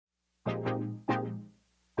Hey,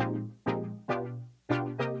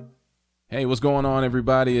 what's going on,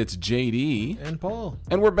 everybody? It's JD and Paul,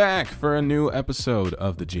 and we're back for a new episode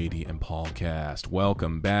of the JD and Paulcast.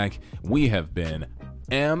 Welcome back. We have been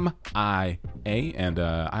MIA, and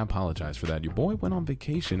I apologize for that. Your boy went on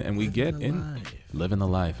vacation, and we living the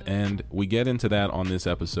life, and we get into that on this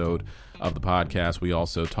episode of the podcast. We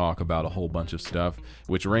also talk about a whole bunch of stuff,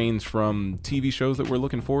 which range from TV shows that we're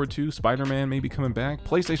looking forward to. Spider-Man maybe coming back.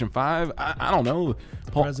 PlayStation 5. I don't know.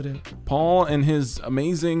 Paul and his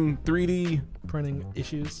amazing 3D printing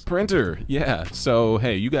issues. Printer. Yeah. So,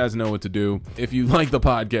 hey, you guys know what to do. If you like the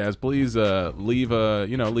podcast, please leave a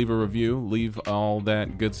review, leave all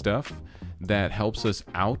that good stuff. That helps us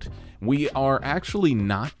out. We are actually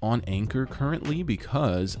not on Anchor currently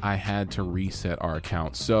because I had to reset our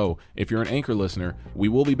account. So if you're an Anchor listener, we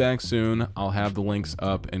will be back soon. I'll have the links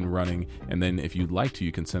up and running. And then if you'd like to,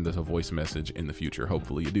 you can send us a voice message in the future.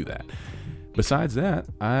 Hopefully you do that. Besides that,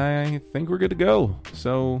 I think we're good to go.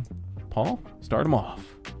 So, Paul, start them off.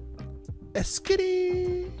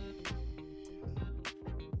 Skitty.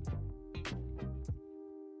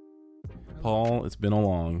 Paul, it's been a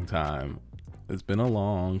long time. It's been a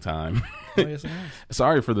long time. Oh, yes, it has.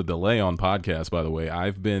 Sorry for the delay on podcast, by the way.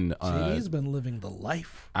 I've been... JD's been living the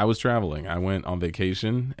life. I was traveling. I went on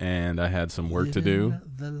vacation, and I had some work to do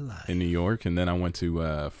in New York, and then I went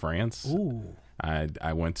to France. Ooh.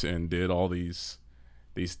 I went to and did all these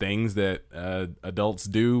things that adults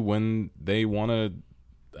do when they want to,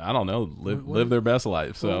 I don't know, live their best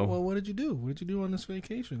life. So, well, what did you do? What did you do on this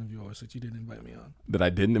vacation of yours that you didn't invite me on? That I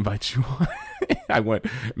didn't invite you on?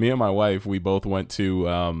 Me and my wife, we both went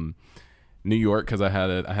to New York because I had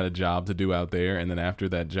a job to do out there, and then after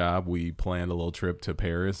that job, we planned a little trip to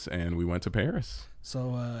Paris, and we went to Paris.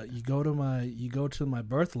 So you go to my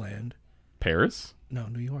birthland. Paris? No,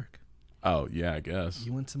 New York. Oh yeah, I guess.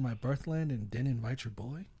 You went to my birthland and didn't invite your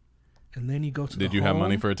boy, and then you go to. Did you have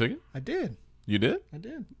money for a ticket? I did. You did? I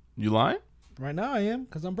did. You lying? Right now I am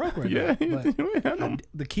because I'm broke right now. But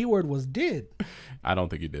the key word was did. I don't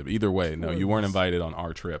think you did. Either way, no, you weren't invited on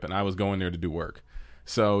our trip, and I was going there to do work.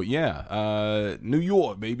 So yeah, New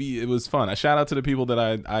York, baby, it was fun. I shout out to the people that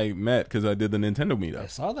I met because I did the Nintendo meetup. I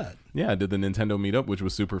saw that. Yeah, I did the Nintendo meetup, which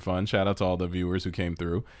was super fun. Shout out to all the viewers who came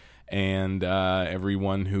through, and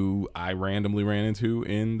everyone who I randomly ran into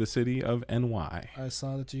in the city of NY. I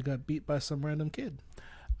saw that you got beat by some random kid.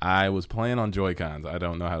 I was playing on Joy-Cons. I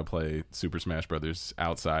don't know how to play Super Smash Brothers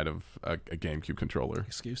outside of a GameCube controller.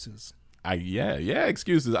 Excuses.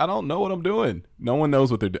 Excuses. I don't know what I'm doing. No one knows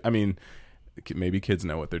what they're doing. I mean, maybe kids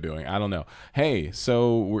know what they're doing. I don't know. Hey,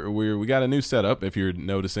 so we got a new setup. If you're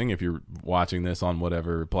noticing, if you're watching this on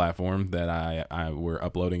whatever platform that we're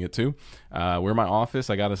uploading it to, we're in my office.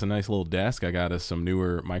 I got us a nice little desk. I got us some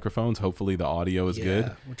newer microphones. Hopefully the audio is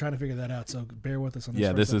good. We're trying to figure that out. So bear with us on this.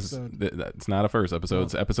 Yeah, this episode. It's not a first episode.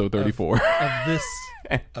 It's episode 34 of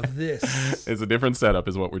this. It's a different setup,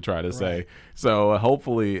 is what we're trying to say. So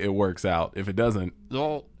hopefully it works out. If it doesn't,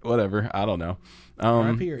 whatever. I don't know.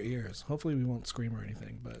 RIP your ears. Hopefully we won't scream or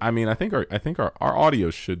anything. But I mean, I think our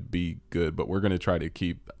audio should be good, but we're going to try to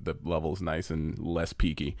keep the levels nice and less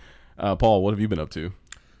peaky. Paul, what have you been up to?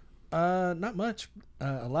 Not much.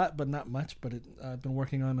 A lot, but not much. But I've been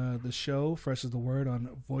working on the show, Fresh as the Word, on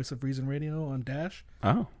Voice of Reason Radio on Dash.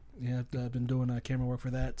 Oh. Yeah, I've been doing camera work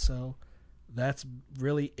for that. So that's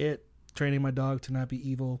really it. Training my dog to not be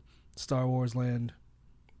evil. Star Wars Land.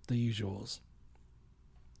 The usuals.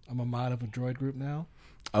 I'm a mod of a droid group now.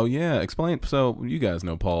 Oh yeah, explain. So you guys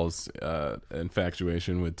know Paul's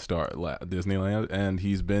infatuation with Disneyland, and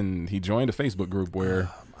he joined a Facebook group where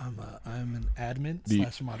I'm an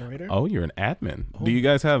admin / moderator. Oh, you're an admin. Oh. Do you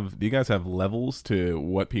guys have levels to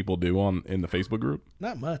what people do in the Facebook group?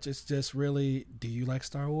 Not much. It's just really, do you like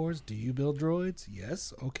Star Wars? Do you build droids?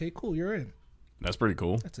 Yes. Okay, cool. You're in. That's pretty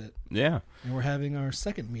cool. That's it. Yeah. And we're having our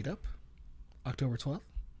second meetup, October 12th,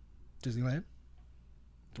 Disneyland.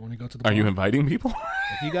 Do you want to go to the Are you inviting people?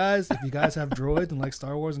 If you guys have droids and like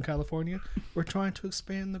Star Wars in California, we're trying to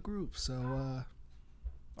expand the group. So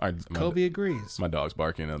Kobe agrees. My dog's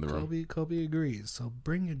barking in the room. Kobe agrees. So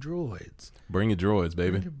bring your droids. Bring your droids,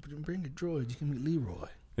 baby. Bring your droids. You can meet Leroy.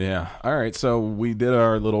 Yeah. All right. So we did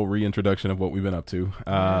our little reintroduction of what we've been up to.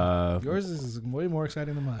 Yours is way more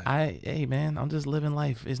exciting than mine. Hey man, I'm just living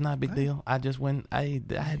life. It's not a big deal. I just went. I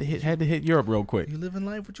had to hit Europe real quick. You living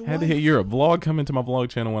life with your wife? Had to hit Europe. Vlog coming to my vlog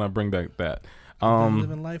channel when I bring back that. I'm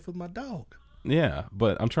living life with my dog. Yeah,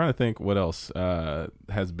 but I'm trying to think what else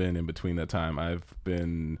has been in between that time. I've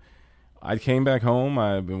been I came back home.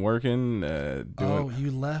 I've been working.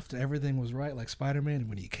 You left. Everything was right, like Spider-Man. And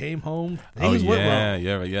when you came home, Oh things went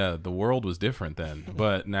yeah, wrong. yeah. The world was different then,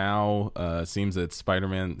 but now it seems that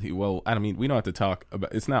Spider-Man. I mean, we don't have to talk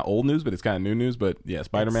about. It's not old news, but it's kind of new news. But yeah,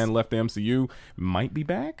 Spider-Man left the MCU. Might be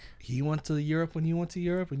back. He went to Europe when he went to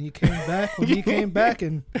Europe, and he came back when he came back,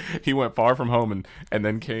 and he went far from home and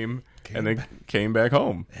then came back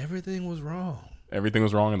home. Everything was wrong. Everything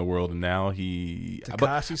was wrong in the world, and now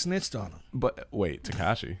Takashi snitched on him. But wait,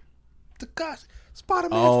 Takashi.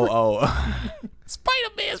 Spider-Man.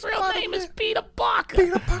 Spider-Man's real name is Peter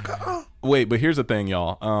Parker. Wait, but here's the thing,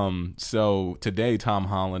 y'all. So today Tom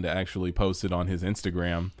Holland actually posted on his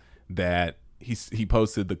Instagram that he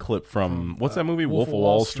posted the clip from what's that movie, Wolf of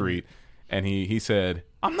Wall Street, and he said,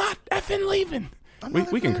 "I'm not effing leaving."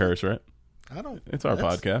 We can curse, right? I don't. It's our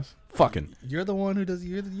podcast. Fucking. You're the one who does.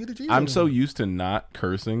 You're the G. I'm so used to not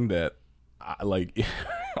cursing that,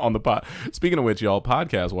 on the pod. Speaking of which, y'all,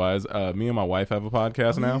 podcast wise, me and my wife have a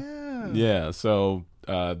podcast now. Yeah. So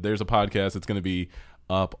there's a podcast that's going to be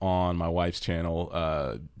up on my wife's channel,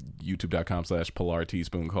 youtube.com/Polar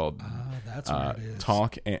Teaspoon, called that's where it is.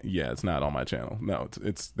 Talk. It's not on my channel. No,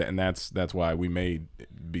 it's and that's why we may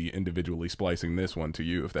be individually splicing this one to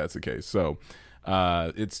you if that's the case. So.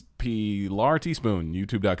 It's Pilar Teaspoon,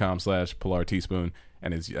 youtube.com/Polar Teaspoon,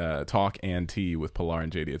 and it's Talk and Tea with Pilar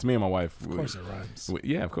and JD. It's me and my wife. Of course it rhymes.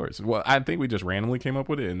 Yeah, of course. Well, I think we just randomly came up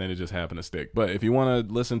with it, and then it just happened to stick. But if you want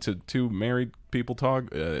to listen to two married people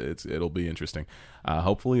talk, it'll be interesting.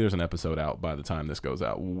 Hopefully there's an episode out by the time this goes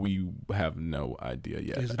out. We have no idea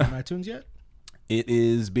yet. Is it on iTunes yet? It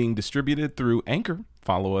is being distributed through Anchor.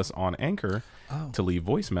 Follow us on Anchor to leave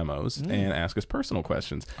voice memos and ask us personal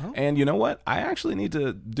questions. And you know what? I actually need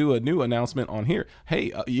to do a new announcement on here.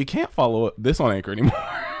 Hey, you can't follow this on Anchor anymore.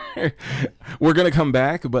 We're going to come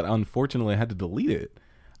back, but unfortunately I had to delete it.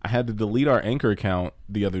 I had to delete our Anchor account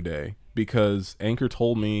the other day because Anchor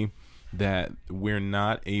told me that we're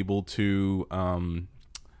not able to,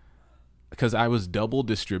 because I was double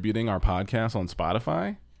distributing our podcast on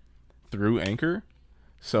Spotify through Anchor.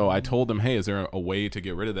 So I told them, hey, is there a way to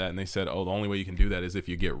get rid of that? And they said, the only way you can do that is if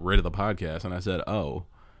you get rid of the podcast. And I said,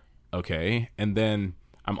 okay. And then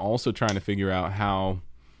I'm also trying to figure out how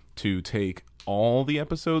to take all the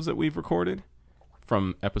episodes that we've recorded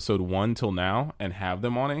from episode 1 till now and have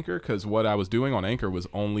them on Anchor. Because what I was doing on Anchor was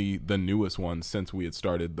only the newest ones since we had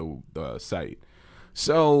started the site.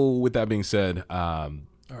 So with that being said,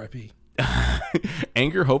 R.I.P.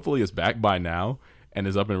 Anchor hopefully is back by now and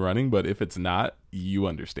is up and running, but if it's not, you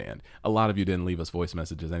understand. A lot of you didn't leave us voice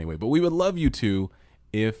messages anyway, but we would love you to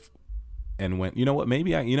if and when. You know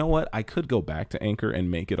what? I could go back to Anchor and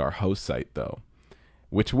make it our host site though,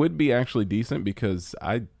 which would be actually decent because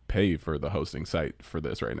I pay for the hosting site for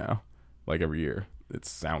this right now. Like every year, it's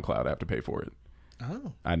SoundCloud. I have to pay for it.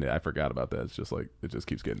 Oh, I forgot about that. It's just like it just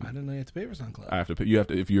keeps getting. I didn't know you had to pay for SoundCloud. I have to pay. You have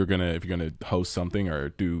to if you're gonna host something or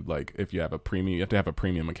do like if you have a premium, you have to have a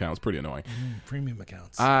premium account. It's pretty annoying. Premium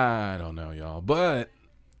accounts. I don't know, y'all, but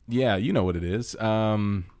yeah, you know what it is.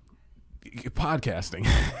 Podcasting.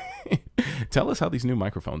 Tell us how these new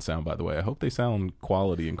microphones sound. By the way, I hope they sound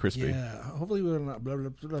quality and crispy. Yeah, hopefully we're not. Blah, blah,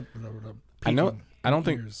 blah, blah, blah, I know. I don't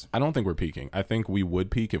ears. think we're peaking. I think we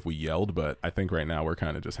would peak if we yelled, but I think right now we're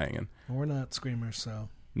kind of just hanging. Well, we're not screamers, so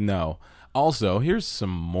no. Also, here's some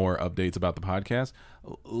more updates about the podcast.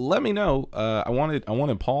 Let me know. I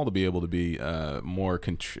wanted Paul to be able to be more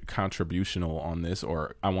contributional on this,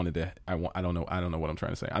 or I don't know what I'm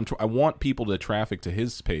trying to say. I want people to traffic to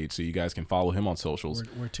his page so you guys can follow him on socials.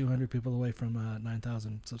 We're 200 people away from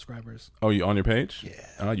 9,000 subscribers. Oh, you on your page?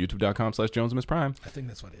 Yeah. YouTube.com/JonesMissPrime. I think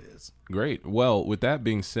that's what it is. Great. Well, with that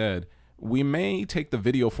being said, we may take the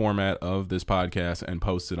video format of this podcast and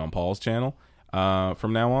post it on Paul's channel.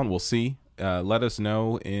 From now on, we'll see. Let us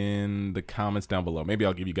know in the comments down below. Maybe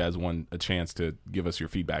I'll give you guys a chance to give us your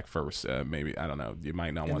feedback first. Maybe, I don't know. You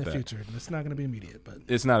might not want that. In the future. It's not going to be immediate, but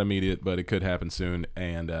it's not immediate, but it could happen soon.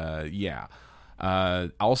 And yeah.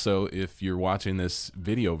 Also, if you're watching this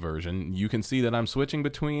video version, you can see that I'm switching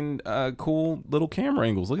between cool little camera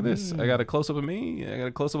angles. Look at this. I got a close up of me. I got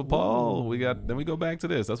a close up of Paul. Then we go back to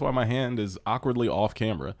this. That's why my hand is awkwardly off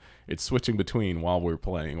camera. It's switching between while we're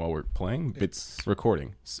playing. It's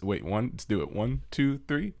recording. Wait, let's do it. 1, 2,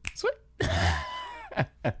 3. Switch.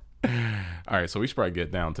 All right, so we should probably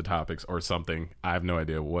get down to topics or something. I have no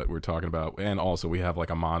idea what we're talking about. And also, we have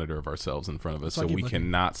like a monitor of ourselves in front of us, so we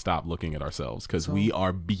cannot stop looking at ourselves because we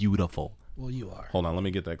are beautiful. Well, you are. Hold on, let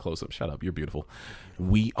me get that close up. Shut up, you're beautiful.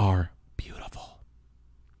 We are beautiful.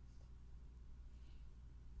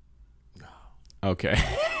 No. Okay.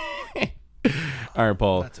 All right,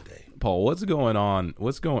 Paul. Not today. Paul, what's going on?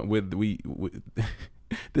 What's going with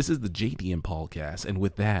this is the JD and Paulcast, and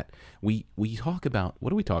with that, we talk about, what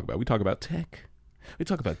do we talk about? We talk about tech. We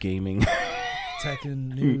talk about gaming. Tech and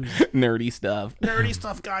news. Nerdy stuff,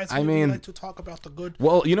 guys. I mean, we like to talk about the good.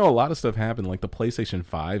 Well, a lot of stuff happened. Like the PlayStation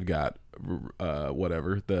 5 got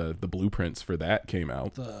whatever, the blueprints for that came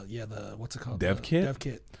out. The what's it called? Dev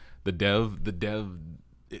kit.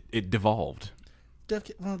 It devolved.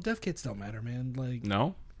 Dev kits don't matter, man. Like,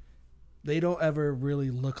 no, they don't ever really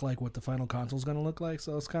look like what the final console is going to look like.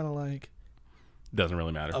 So it's kind of like, doesn't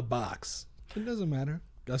really matter. A box. It doesn't matter.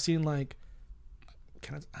 I've seen like,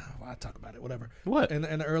 I talk about it, whatever. What? In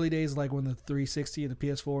the early days, like when the 360 and the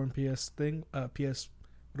PS4 and PS thing, what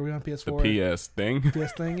are we on, PS4? The PS thing?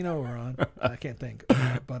 PS thing, you know what we're on. I can't think.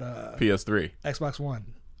 But PS3. Xbox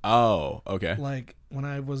One. Oh, okay. Like when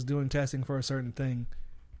I was doing testing for a certain thing,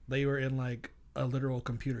 they were in like a literal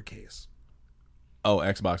computer case. Oh,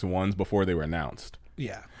 Xbox Ones before they were announced.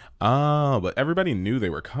 Yeah. Oh, but everybody knew they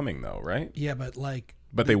were coming though, right? Yeah, but like,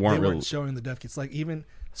 they weren't really showing the dev kits. Like even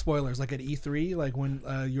spoilers, like at E3, like when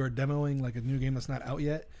you're demoing like a new game that's not out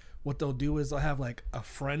yet, what they'll do is they'll have like a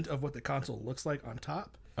front of what the console looks like on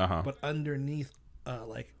top, but underneath,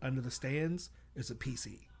 like under the stands, is a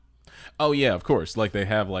PC. Oh yeah, of course. Like they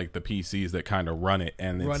have like the PCs that kind of run it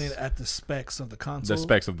and run it at the specs of the console. The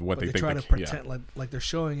specs of what they think. Try to pretend like they're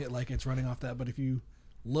showing it like it's running off that. But if you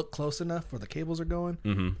look close enough where the cables are going,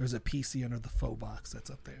 there's a PC under the faux box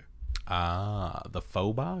that's up there. Ah, the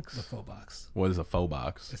faux box? The faux box. What is a faux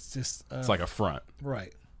box? It's just... it's like a front.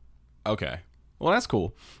 Right. Okay. Well, that's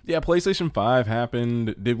cool. Yeah, PlayStation 5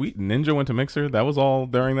 happened. Ninja went to Mixer? That was all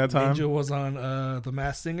during that time? Ninja was on The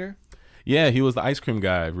Masked Singer? Yeah, he was the ice cream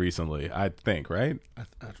guy recently, I think, right?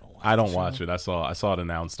 I don't watch it. I saw it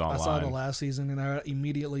announced online. I saw the last season, and I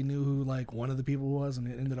immediately knew who like one of the people was, and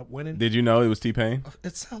it ended up winning. Did you know it was T-Pain?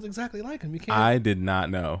 It sounds exactly like him. You can't... I did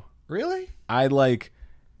not know. Really?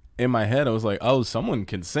 In my head, I was like, "Oh, someone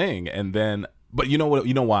can sing," and then, but you know what?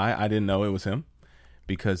 You know why I didn't know it was him?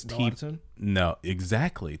 Because no,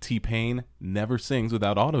 exactly. T-Pain never sings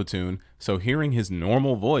without autotune, so hearing his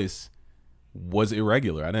normal voice was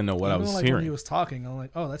irregular. I didn't know what I was hearing. When he was talking, I'm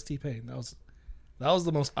like, "Oh, that's T-Pain." That was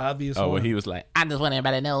the most obvious one. Oh, well, he was like, I just want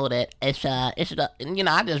everybody to know that it's I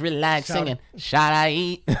just really like singing. Shout I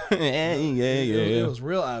eat. yeah. It was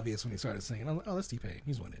real obvious when he started singing. I'm like, oh, that's T-Pain.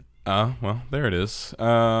 He's winning. Well, there it is.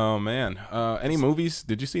 Oh, man. Any movies?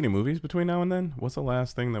 Did you see any movies between now and then? What's the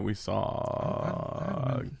last thing that we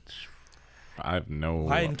saw? I have no...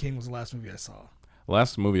 Lion King was the last movie I saw.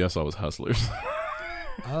 Last movie I saw was Hustlers.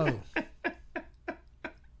 Oh.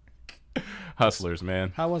 Hustlers,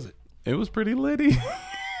 man. How was it? It was pretty litty.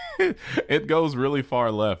 It goes really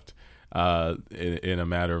far left in a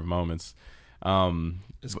matter of moments.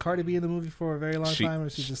 Is Cardi B in the movie for a very long time, or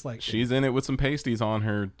is she just like... She's in it with some pasties on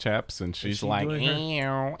her chaps, and she's like...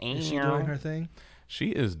 Is she doing her thing? She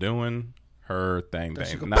is doing her thing.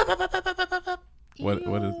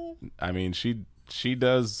 What is... I mean, she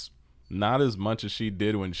does not as much as she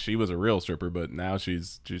did when she was a real stripper, but now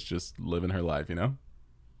she's just living her life, you know?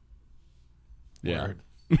 Yeah.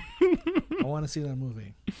 I want to see that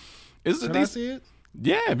movie. Should I see it?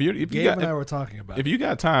 Yeah, if you Gabe got, and I were talking about if you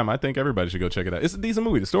got time, I think everybody should go check it out. It's a decent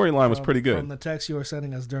movie. The storyline was pretty good. From the text you were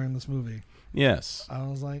sending us during this movie. Yes. I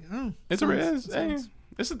was like, oh, it's a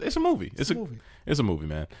movie. It's a movie,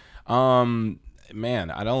 man.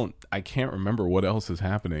 Man, I can't remember what else is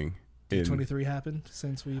happening. D23 happened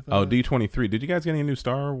since we've... D23. Did you guys get any new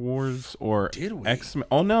Star Wars or Did we? X-Men?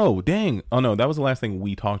 Oh, no. Dang. Oh, no. That was the last thing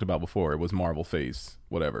we talked about before. It was Marvel Phase,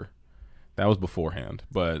 whatever. That was beforehand.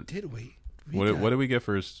 But did we? What did we get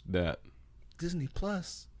for that? Disney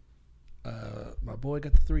Plus. My boy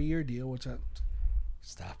got the 3-year deal, which I...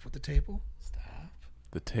 Stop with the table. Stop.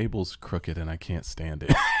 The table's crooked and I can't stand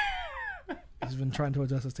it. He's been trying to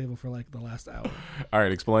adjust his table for like the last hour. All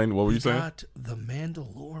right, explain. What were you saying? Got The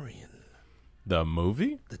Mandalorian. The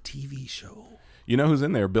movie? The TV show. You know who's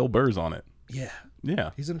in there? Bill Burr's on it. Yeah.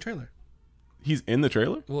 Yeah. He's in the trailer. He's in the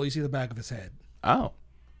trailer? Well, you see the back of his head. Oh.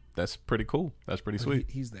 That's pretty cool. That's pretty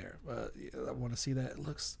sweet. He's there. I want to see that. It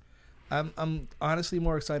looks... I'm honestly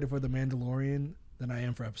more excited for The Mandalorian than I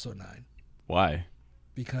am for Episode 9. Why?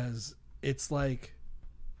 Because it's like...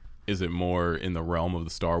 Is it more in the realm of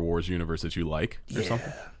the Star Wars universe that you like or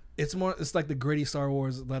something? It's like the gritty Star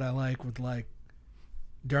Wars that I like with like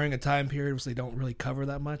during a time period which they don't really cover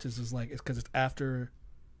that much. It's just like, it's because it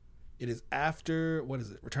is after, what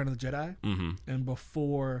is it? Return of the Jedi and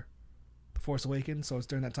before The Force Awakens. So it's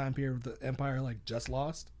during that time period with the Empire like just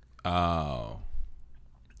lost. Oh.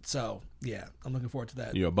 So yeah, I'm looking forward to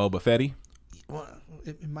that. You a Boba Fetty? Well,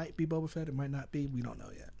 it might be Boba Fett. It might not be. We don't know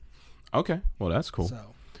yet. Okay, well that's cool.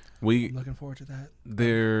 So I'm looking forward to that.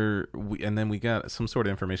 And then we got some sort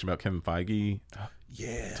of information about Kevin Feige.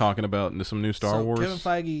 Yeah, talking about some new Star Wars. Kevin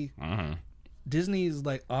Feige. Mm-hmm. Disney's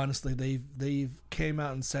like, honestly, they've came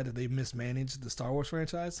out and said that they've mismanaged the Star Wars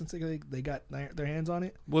franchise since they got their hands on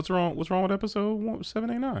it. What's wrong with episode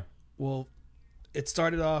 789? Well, it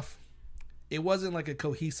started off, it wasn't like a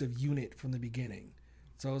cohesive unit from the beginning.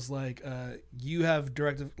 So it's like you have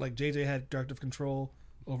JJ had directive control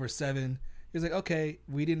over 7. He's like, okay,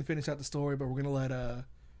 we didn't finish out the story, but we're gonna let I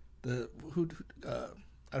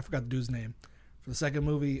forgot the dude's name. For the second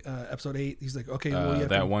movie, episode 8, he's like, okay, well, you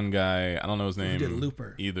have one guy, I don't know his name. He did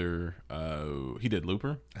Looper. Either he did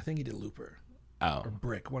Looper? I think he did Looper. Oh. Or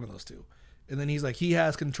Brick, one of those two. And then he's like, he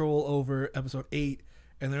has control over episode 8.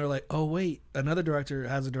 And they're like, oh, wait, another director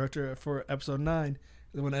has a director for episode 9.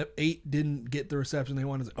 And when 8 didn't get the reception they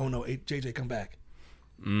wanted, oh no, 8, JJ, come back.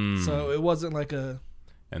 So it wasn't like a...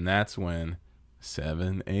 And that's when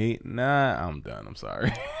 7, 8, 9, I'm done, I'm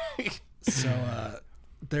sorry. So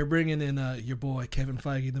they're bringing in your boy, Kevin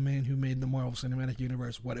Feige, the man who made the Marvel Cinematic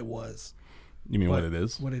Universe what it was. You mean what it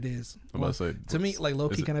is? What it is. I'm about to say, to me, like,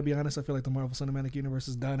 low-key, can I be honest? I feel like the Marvel Cinematic Universe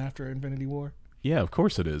is done after Infinity War. Yeah, of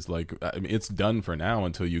course it is. Like, I mean, it's done for now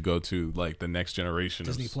until you go to like the next generation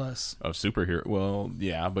Disney Plus of superhero. Well,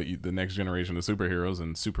 yeah, but the next generation of superheroes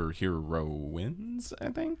and superheroines, I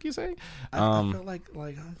think you say. I feel like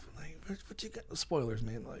what you got? Spoilers,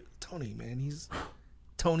 man. Like Tony, man,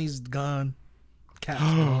 Tony's gone. Cap's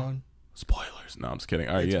gone. Spoilers. No, I'm just kidding.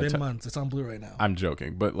 All right, It's been months. It's on Blu-ray now. I'm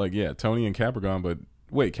joking, but like, yeah, Tony and Cap are gone. But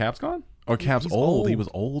wait, Cap's gone? Or Cap's old? He was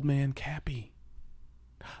old man Cappy,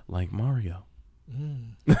 like Mario.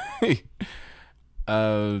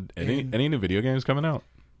 Any new video games coming out?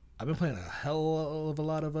 I've been playing a hell of a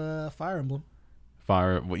lot of Fire Emblem.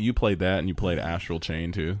 Well, you played that, and you played Astral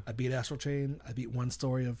Chain too. I beat Astral Chain. I beat one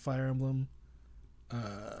story of Fire Emblem.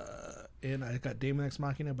 And I got Daemon X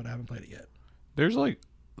Machina, but I haven't played it yet. There's like,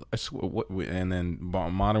 and then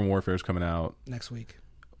Modern Warfare is coming out next week.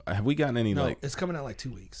 Have we gotten any? No, it's coming out like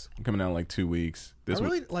 2 weeks. Coming out in like 2 weeks.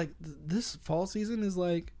 This fall season is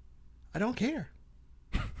like, I don't care.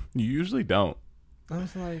 You usually don't. I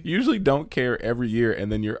was like, you usually don't care every year,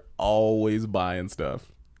 and then you're always buying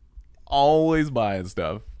stuff. Always buying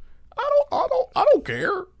stuff. I don't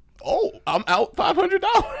care. Oh, I'm out $500.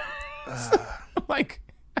 Like,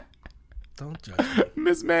 don't judge me.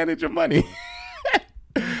 Mismanage your money.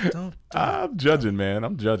 I'm judging, man.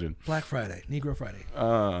 I'm judging. Black Friday, Negro Friday.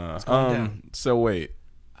 It's going down. So wait,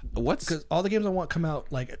 because all the games I want come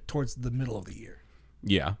out like towards the middle of the year.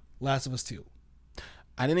 Yeah. Last of Us 2.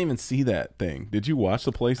 I didn't even see that thing. Did you watch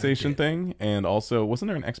the PlayStation thing? And also, wasn't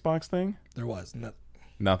there an Xbox thing? There was.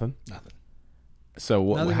 Nothing.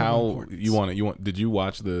 So how you want it? Did you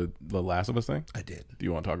watch the Last of Us thing? I did. Do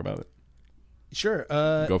you want to talk about it? Sure.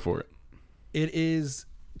 Go for it. It is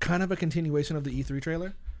kind of a continuation of the E3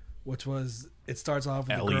 trailer, which was, it starts off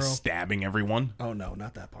with Ellie the girl stabbing everyone. Oh no,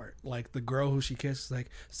 not that part. Like the girl who she kissed, like,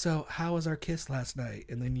 so how was our kiss last night?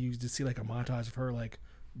 And then you just see like a montage of her like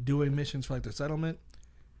doing missions for like the settlement,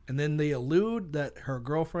 and then they allude that her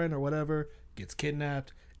girlfriend or whatever gets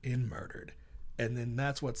kidnapped and murdered, and then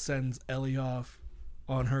that's what sends Ellie off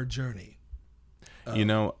on her journey.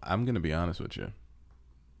 I'm gonna be honest with you.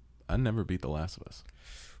 I never beat The Last of Us.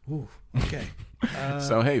 Ooh, okay.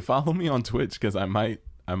 So hey, follow me on Twitch because I might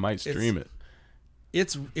stream it.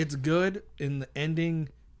 It's good, and the ending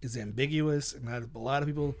is ambiguous, and a lot of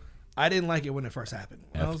people. I didn't like it when it first happened.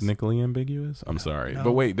 Ethnically ambiguous. I'm sorry,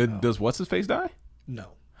 but wait, does what's his face die?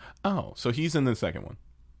 No. Oh, so he's in the second one.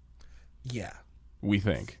 Yeah. We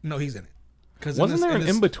think. No, he's in it. Wasn't there an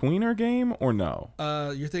in-betweener game or no?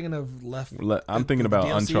 You're thinking of I'm thinking about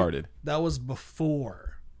DLC. Uncharted. That was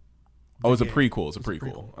before. Oh, it's a prequel. It's a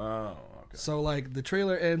prequel. Oh, okay. So like the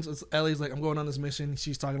trailer ends. Ellie's like, I'm going on this mission.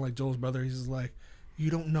 She's talking like Joel's brother. He's just like,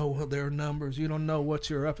 you don't know their numbers. You don't know what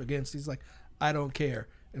you're up against. He's like, I don't care.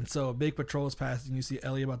 And so a big patrol is passed, and you see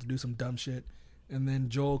Ellie about to do some dumb shit. And then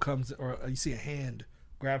Joel comes, or you see a hand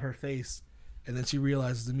grab her face, and then she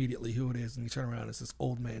realizes immediately who it is. And you turn around, it's this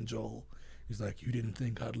old man Joel. He's like, you didn't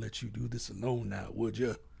think I'd let you do this alone now, would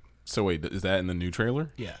you? So wait, is that in the new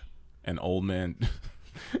trailer? Yeah. An old man.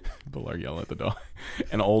 People are yelling at the dog.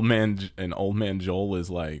 An old man Joel is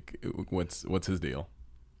like, what's his deal?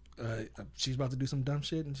 She's about to do some dumb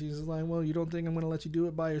shit, and she's just like, well, you don't think I'm going to let you do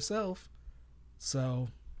it by yourself? So,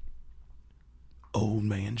 old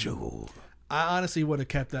man Joel. I honestly would have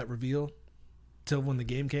kept that reveal till when the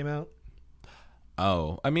game came out.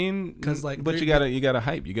 Oh, I mean, because like, but you gotta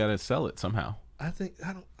hype, you gotta sell it somehow. I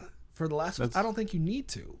don't think you need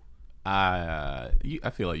to. I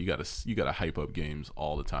feel like you gotta hype up games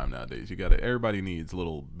all the time nowadays. Everybody needs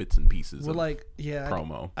little bits and pieces. Well, of like, yeah,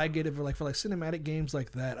 promo. I get it for like cinematic games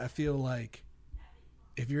like that. I feel like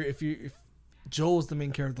if Joel's the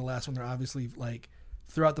main character of the last one, they're obviously like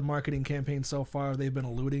throughout the marketing campaign so far, they've been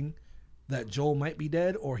alluding that Joel might be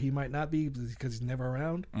dead or he might not be because he's never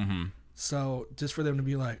around. Mm-hmm. So just for them to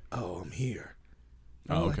be like, "Oh, I'm here,"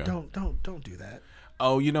 okay. Like, don't do that.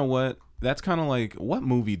 Oh, you know what? That's kind of like, what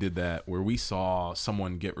movie did that where we saw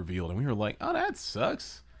someone get revealed and we were like, oh, that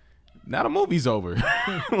sucks. Now the movie's over.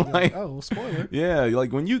 Like, oh, spoiler. Yeah,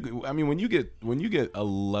 like when you get a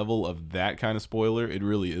level of that kind of spoiler, it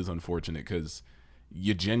really is unfortunate because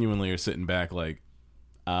you genuinely are sitting back like,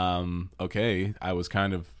 okay, I was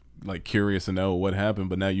kind of like curious to know what happened,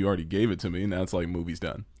 but now you already gave it to me. Now it's like movie's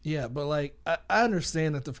done. Yeah, but like I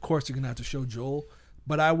understand that of course you're gonna have to show Joel,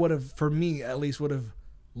 but I would have, for me at least, would have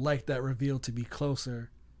liked that reveal to be closer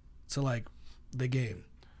to like the game.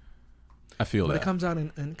 I feel but that. It comes out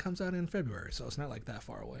in February, so it's not like that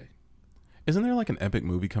far away. Isn't there like an epic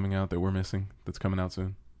movie coming out that we're missing that's coming out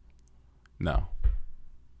soon? No.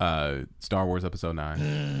 Star Wars Episode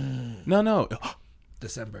 9. No.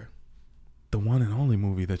 December. The one and only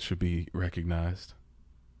movie that should be recognized.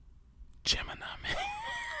 Gemini Man.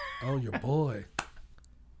 Oh, your boy.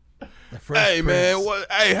 Hey, man.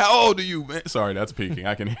 Hey, how old are you, man? Sorry, that's peaking.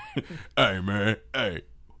 I can hear. Hey, man. Hey.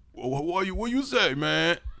 What you say,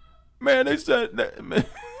 man? Man, they said that. Man,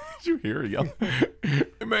 did you hear it, y'all?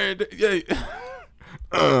 Man, yeah.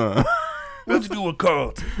 What you do with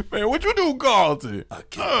Carlton? Man, what you do with Carlton? I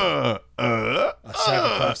killed him. I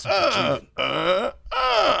sacrificed him for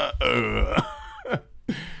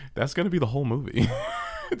chicken. That's going to be the whole movie.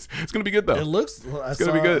 It's going to be good, though. It looks. It's going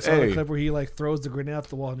to be good. I saw Hey. the clip where he like throws the grenade off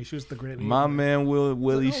the wall and he shoots the grenade. My man Will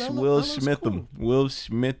Smith cool. him. Will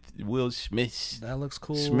Smith. That looks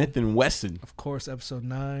cool. Smith and Wesson. Of course, episode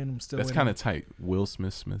 9. I'm still. That's waiting. kind of tight. Will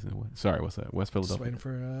Smith and Wesson. Sorry, what's that? West Just Philadelphia. waiting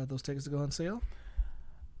for those tickets to go on sale.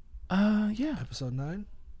 Yeah. Episode 9.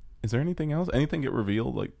 Is there anything else? Anything get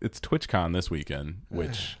revealed? Like, it's TwitchCon this weekend,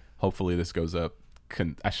 which hopefully this goes up.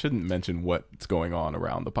 I shouldn't mention what's going on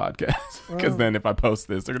around the podcast because then if I post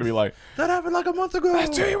this, they're gonna be like, "That happened like a month ago."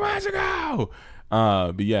 That's 2 months ago.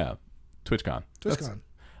 But yeah, TwitchCon.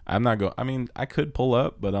 I'm not going. I mean, I could pull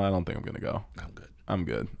up, but I don't think I'm gonna go. I'm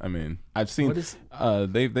good. I mean, I've seen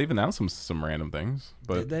they've announced some random things,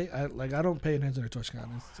 but did they? I don't pay attention to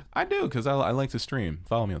TwitchCon. I do because I like to stream.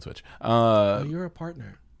 Follow me on Twitch. You're a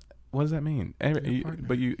partner. What does that mean?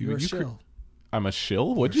 But you're a shill. I'm a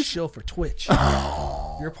shill. What'd You're you a shill for Twitch.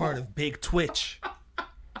 You're part of Big Twitch.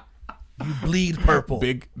 You bleed purple.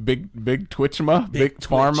 Big Twitchma. Big Twitch.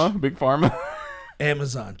 Pharma. Big Pharma.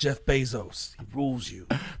 Amazon. Jeff Bezos. He rules you.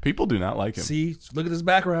 People do not like him. See, look at his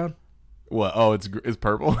background. What? Oh, it's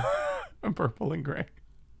purple. I'm purple and gray.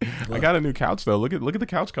 I got a new couch though. Look at the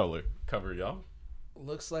couch cover, y'all.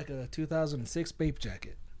 Looks like a 2006 Bape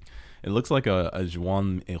jacket. It looks like a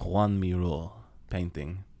Juan Miro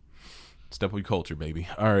painting. Step with culture, baby.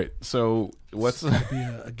 All right, so what's It's be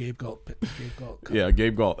a Gabe Galt? Cover. Yeah,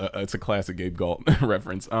 Gabe Galt. It's a classic Gabe Galt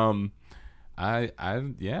reference. Yeah,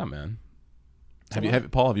 man.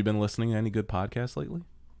 Paul? Have you been listening to any good podcasts lately?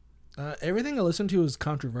 Everything I listen to is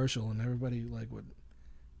controversial, and everybody with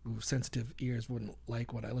sensitive ears wouldn't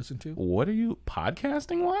like what I listen to. What are you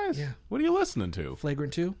podcasting wise? Yeah. What are you listening to?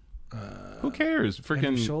 Flagrant 2. Who cares?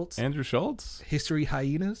 Freaking Andrew Schultz. History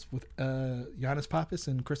Hyenas with Giannis Pappas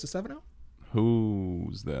and Krista Stefano.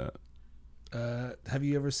 Who's that? Have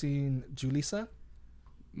you ever seen Julissa?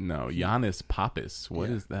 No, Giannis Pappas. What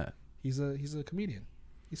is that? He's a comedian.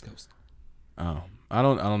 East Coast. Oh, I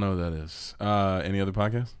don't know who that is. Any other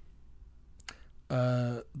podcasts?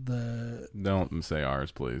 Don't say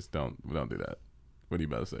ours, please. Don't do that. What are you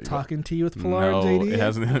about to say? Talking to you with Pilar no, and JD? It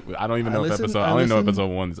hasn't. I don't even know if episode. I don't even know if episode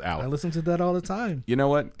 1's out. I listen to that all the time. You know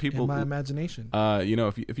what, people? In my imagination.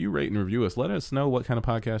 If you rate and review us, let us know what kind of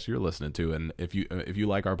podcast you're listening to, and if you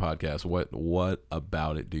like our podcast, what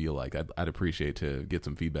about it do you like? I'd appreciate to get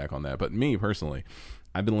some feedback on that. But me personally,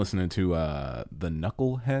 I've been listening to the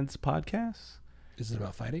Knuckleheads podcast. Is it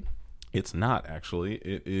about fighting? It's not actually.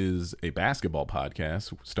 It is a basketball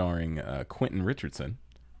podcast starring Quentin Richardson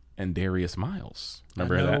and Darius Miles.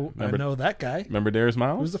 Remember that? I know that guy. Remember Darius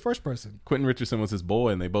Miles? Who's the first person? Quentin Richardson was his boy,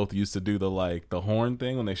 and they both used to do the horn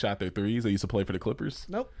thing when they shot their threes. They used to play for the Clippers.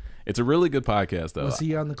 Nope. It's a really good podcast, though. Was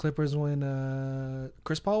he on the Clippers when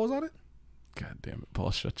Chris Paul was on it? God damn it,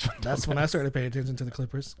 Paul! Shut your That's when I started paying attention to the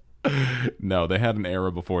Clippers. No, they had an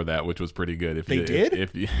era before that, which was pretty good.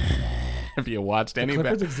 If you watched any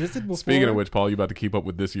Clippers existed before. Speaking of which, Paul, you about to keep up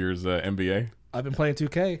with this year's NBA? I've been playing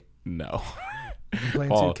 2K. No. I'm playing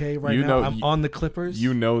Paul, 2K right you now. know- I'm on the Clippers.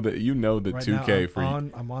 You know that right 2K now, for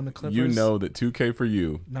you. I'm on the Clippers. You know that 2K for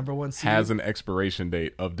you number one seed has an expiration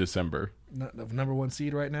date of December. number one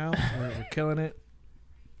seed right now. We're killing it.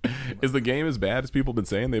 Is the game as bad as people have been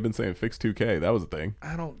saying? They've been saying fix 2K. That was a thing.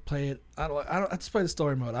 I don't play it. I just play the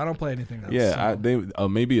story mode. I don't play anything else. Yeah, so.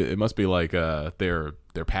 maybe it must be like their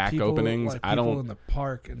pack People, openings. like I people don't. in the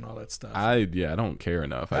park and all that stuff. I don't care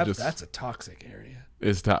enough. That's a toxic area.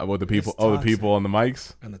 It's what the people. It's Oh, the toxic. people on the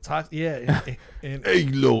mics. And the toxic, yeah. And Hey,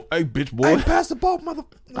 bitch boy. hey, pass the ball, mother.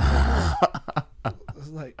 It's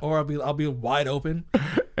like, or I'll be wide open,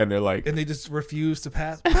 And they're like, and they just refuse to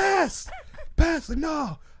pass. Pass. Like,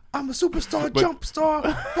 no, I'm a superstar, jump star,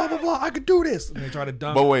 blah blah blah. I could do this. And they try to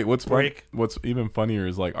dunk. but wait, what's break. what's even funnier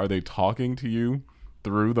is like, are they talking to you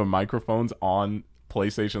through the microphones on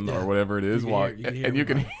PlayStation or whatever it is? You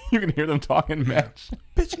can hear them talking match.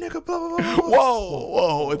 Bitch, nigga, blah blah blah.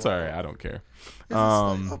 Whoa! It's all right. I don't care.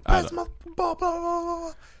 Pass my ball, blah blah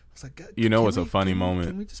blah. It's like, It's a funny moment.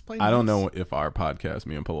 Can we just play I don't nice? know if our podcast,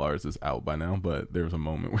 me and Polaris, is out by now, but there was a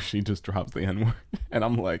moment where she just drops the N-word, and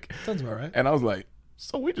I'm like, Sounds about right. and I was like,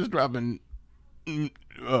 so we just dropping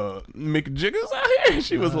McJiggers out here?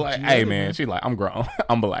 She was like, hey man, she's like, I'm grown,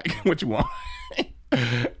 I'm black. What you want?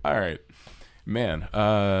 All right, man.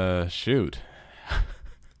 Shoot.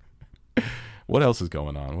 What else is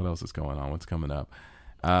going on? What's coming up?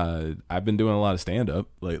 I've been doing a lot of stand-up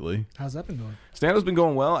lately. How's that been going? Stand-up's been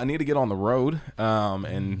going well. I need to get on the road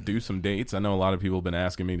and do some dates. I know a lot of people have been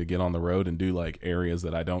asking me to get on the road and do like areas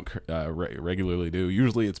that I don't regularly do.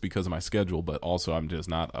 Usually it's because of my schedule, but also I'm just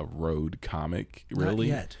not a road comic,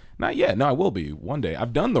 really. Not yet. No, I will be one day.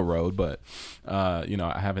 I've done the road, but I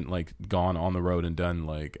haven't like gone on the road and done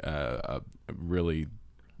like a really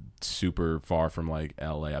super far from like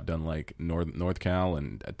LA. I've done like North Cal,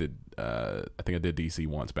 and I did I think I did DC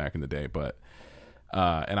once back in the day, but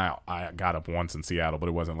and I got up once in Seattle, but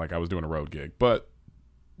it wasn't like I was doing a road gig. But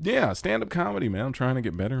yeah, stand up comedy, man. I'm trying to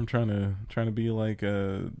get better. I'm trying to be like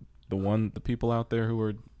the people out there who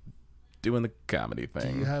are doing the comedy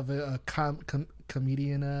thing. Do you have a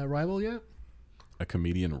comedian rival yet? A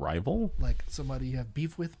comedian rival? Like somebody you have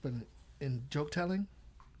beef with, but in joke telling?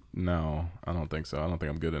 No, I don't think so. I don't think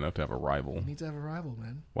I'm good enough to have a rival. You need to have a rival,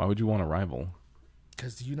 man. Why would you want a rival?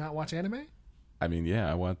 Because do you not watch anime? I mean,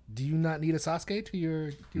 yeah, I want. Do you not need a Sasuke to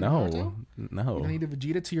your No. You don't need a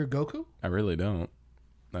Vegeta to your Goku? I really don't.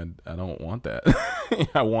 I don't want that.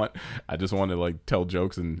 I just want to like tell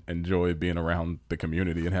jokes and enjoy being around the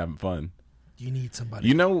community and having fun. You need somebody.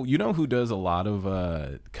 You know who does a lot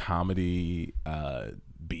of comedy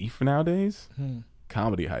beef nowadays?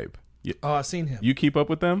 Comedy Hype. Oh, I've seen him. You keep up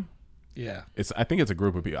with them? Yeah. I think it's a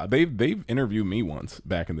group of people. They've interviewed me once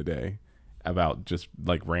back in the day about just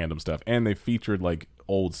like random stuff, and they featured like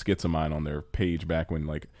old skits of mine on their page back when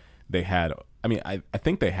like they had. I mean, I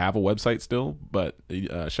think they have a website still, but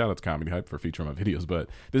shout out to Comedy Hype for featuring my videos. But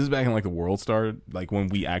this is back in like the World Star, like when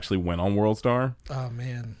we actually went on World Star. Oh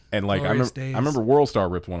man! And like I remember World Star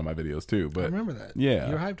ripped one of my videos too. But I remember that. Yeah,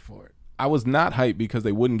 you were hyped for it. I was not hyped because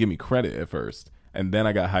they wouldn't give me credit at first, and then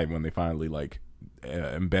I got hyped when they finally like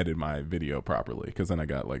embedded my video properly, because then I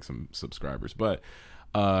got like some subscribers. But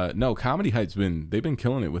no, Comedy Hype's they've been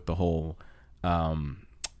killing it with the whole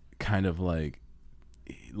kind of like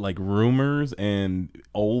rumors and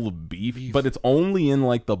old beef, but it's only in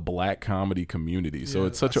like the black comedy community. So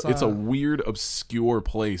it's it's a weird obscure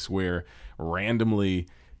place where randomly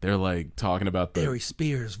they're like talking about the Aries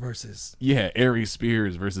Spears versus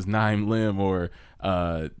Naeem Lim, or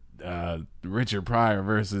Richard Pryor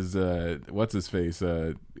versus what's his face,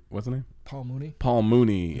 what's his name, Paul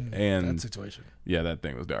Mooney. And that situation, yeah, that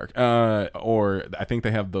thing was dark. Or I think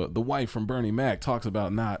they have the wife from Bernie Mac talks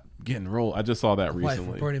about not getting rolled. I just saw that recently.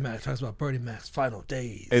 Wife from Bernie Mac talks about Bernie Mac's final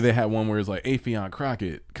days. And they had one where it's like Affion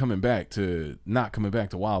Crockett not coming back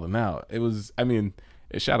to Wild 'N Out. It was, I mean,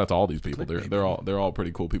 shout out to all these people. They're all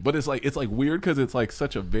pretty cool people. But it's like weird because it's like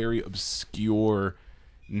such a very obscure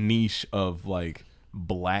niche of like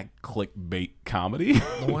black clickbait comedy.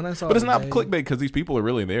 The one I saw but it's not clickbait because these people are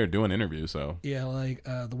really there doing interviews. So yeah, like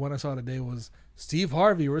the one I saw today was Steve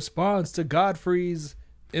Harvey responds to Godfrey's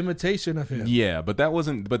imitation of him. Yeah, but that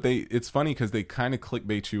wasn't. But it's funny because they kind of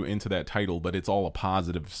clickbait you into that title, but it's all a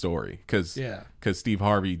positive story. Because Steve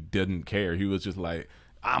Harvey didn't care. He was just like,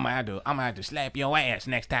 I'm gonna have to slap your ass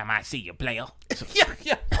next time I see you, player.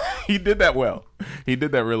 yeah. He did that well. He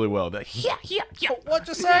did that really well. Yeah. What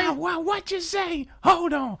you say? Well, what you say?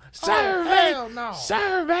 Hold on. Survey. Hell no.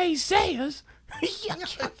 Survey says.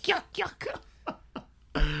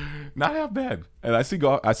 Not half bad. And I see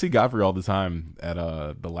Godfrey all the time at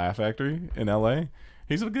the Laugh Factory in LA.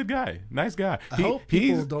 He's a good guy, nice guy. I hope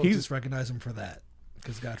people don't just recognize him for that,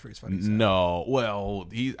 because Godfrey's funny. No, well,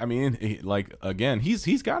 again,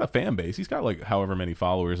 he's got a fan base. He's got like however many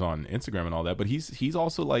followers on Instagram and all that. But he's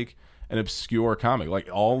also like an obscure comic. Like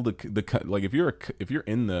all the like if you're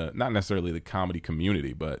in the, not necessarily the comedy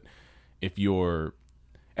community, but if you're,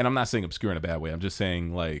 and I'm not saying obscure in a bad way. I'm just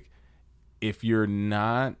saying like if you're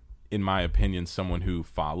not, in my opinion, someone who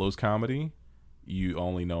follows comedy, you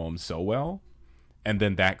only know him so well. And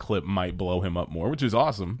then that clip might blow him up more, which is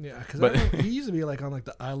awesome. Yeah, because he used to be like on like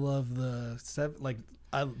the I Love the Seven, like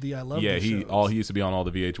I Love. Yeah, he used to be on all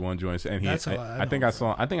the VH1 joints, and I think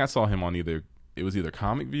I saw him on either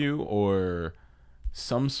Comic View or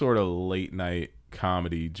some sort of late night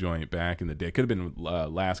comedy joint back in the day. It could have been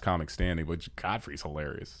Last Comic Standing, which Godfrey's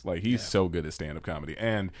hilarious. Like he's so good at stand up comedy,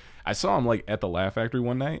 and I saw him like at the Laugh Factory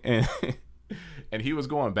one night, and and he was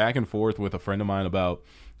going back and forth with a friend of mine about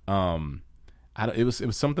it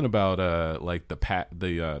was something about like the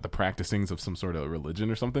practicings of some sort of religion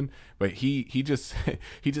or something, but he just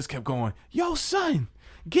kept going, yo son,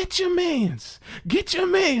 get your mans,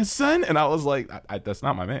 son. And I was like, that's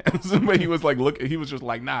not my man. But he was like, he was just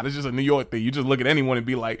like, nah, this is just a New York thing. You just look at anyone and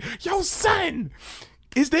be like, yo son,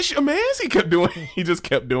 is this your mans? He just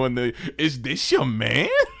kept doing is this your mans?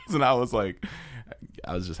 And I was like,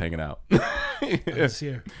 I was just hanging out. This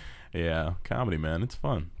here. Yeah, comedy, man. It's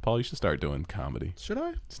fun. Paul, you should start doing comedy. Should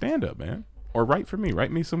I? Stand up, man. Or write for me.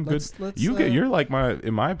 Write me some good. You're like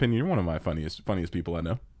in my opinion, you're one of my funniest people I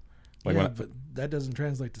know. Like but that doesn't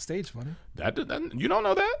translate to stage funny. That you don't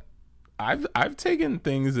know that? I've taken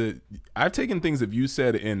things that you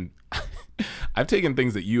said in I've taken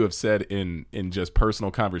things that you have said in just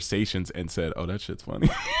personal conversations and said, "Oh, that shit's funny."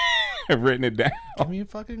 I've written it down. Give me a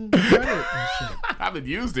fucking credit and shit. I haven't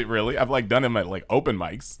used it really. I've like done them at like open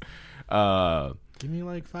mics. Give me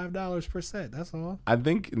like $5 per set. That's all. I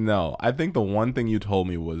think the one thing you told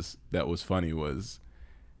me was funny was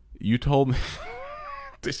you told me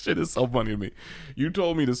this shit is so funny to me. You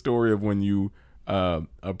told me the story of when you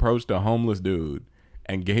approached a homeless dude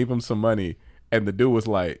and gave him some money, and the dude was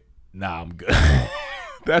like, "Nah, I'm good."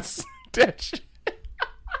 That's that shit.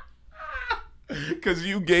 Because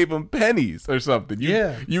you gave him pennies or something.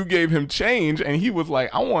 You gave him change, and he was like,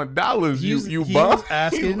 "I want dollars." You he bum. Was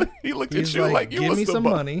asking. He looked at you like you give was me the some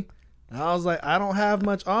bum. money. And I was like, I don't have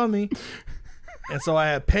much on me, and so I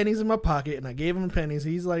had pennies in my pocket, and I gave him pennies.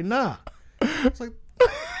 He's like, "Nah." I was like,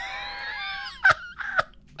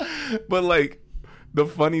 but like, the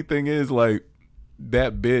funny thing is, like,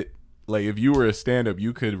 that bit, like, if you were a stand-up,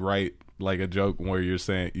 you could write like a joke where you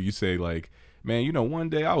say like, "Man, you know, one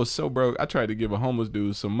day I was so broke, I tried to give a homeless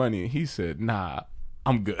dude some money, and he said, 'Nah,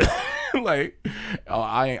 I'm good.'" Like, oh,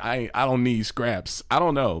 I don't need scraps. I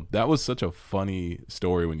don't know. That was such a funny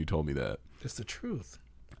story when you told me that. it's the truth.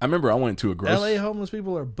 I remember I went to a grocery. LA homeless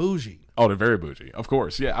people are bougie. Oh, they're very bougie. Of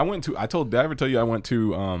course. Yeah, did I ever tell you I went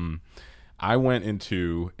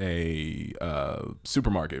into a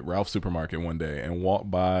supermarket, Ralph's supermarket one day, and walked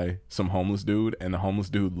by some homeless dude, and the homeless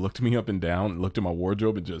dude looked me up and down, looked at my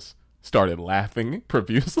wardrobe, and just started laughing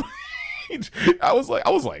profusely. I was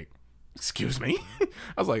like, "Excuse me?"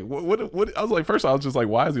 I was like, what? I was like, first I was just like,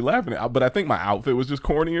 why is he laughing? But I think my outfit was just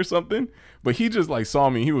corny or something. But he just like saw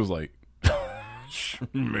me. He was like,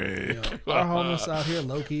 "Man, Yo, our homeless out here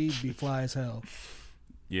low key be fly as hell."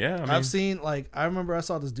 Yeah, I mean, I've seen, like, I remember I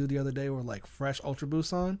saw this dude the other day with like fresh Ultra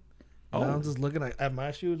Boosts on. And I'm just looking at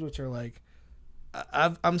my shoes, which are like,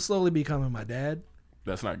 I'm slowly becoming my dad.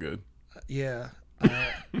 That's not good. Yeah.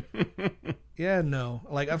 Yeah, no.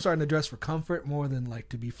 Like, I'm starting to dress for comfort more than like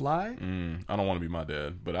to be fly. I don't want to be my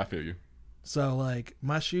dad, but I feel you. So like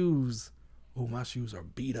my shoes are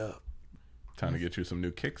beat up. Time to get you some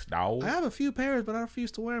new kicks, dog. I have a few pairs, but I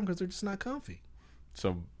refuse to wear them because they're just not comfy.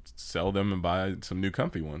 So sell them and buy some new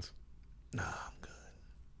comfy ones. Nah, I'm good.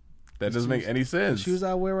 That doesn't make any sense. The shoes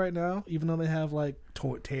I wear right now, even though they have like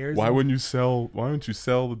tears. Why wouldn't you sell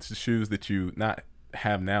the shoes that you not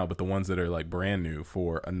have now, but the ones that are like brand new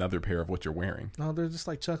for another pair of what you're wearing? No, they're just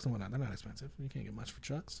like Chucks and whatnot. They're not expensive. You can't get much for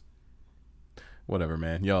Chucks. Whatever,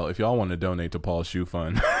 man. Y'all, if y'all want to donate to Paul's Shoe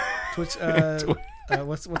Fund, Twitch.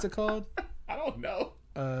 What's it called? I don't know.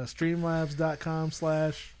 Streamlabs.com/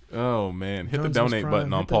 Oh man, hit Jones the donate Prime.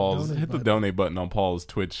 button on Paul's. Donate Hit the button. donate button on Paul's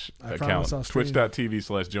Twitch I account. promise I'll stream.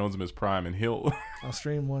 Twitch.tv/Jones Prime, and he'll. I'll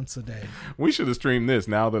stream once a day. We should have streamed this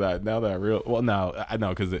now that I well now I know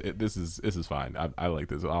because this is fine. I like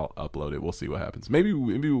this. I'll upload it. We'll see what happens. Maybe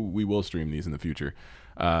we will stream these in the future.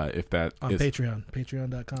 If that on is, Patreon,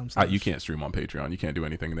 patreon.com. You can't stream on Patreon. You can't do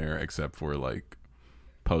anything there except for like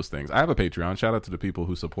post things. I have a Patreon. Shout out to the people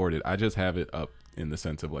who support it. I just have it up in the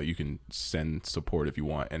sense of like you can send support if you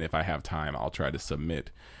want, and if I have time, I'll try to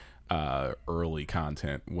submit early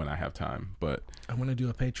content when I have time. But I'm gonna do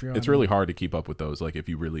a Patreon. it's really hard to keep up with those. Like if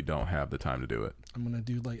you really don't have the time to do it. I'm gonna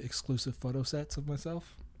do like exclusive photo sets of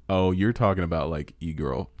myself. Oh, you're talking about like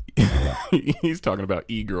e-girl. He's talking about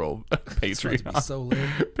e-girl Patreon. So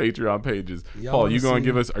lit. Patreon pages. Y'all Paul, wanna you going to see-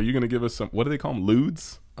 give us? Are you going to give us some? What do they call them?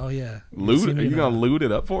 Lewds? Oh yeah. Lewd? Are you going to lewd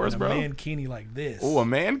it up for us, a bro? mankini like this. Oh, a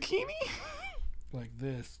mankini? Like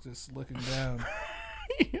this, just looking down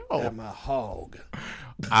Yo. at my hog.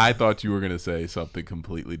 I thought you were going to say something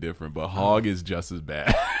completely different, but hog is just as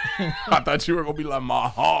bad. I thought you were going to be like my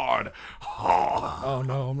hard hog. Oh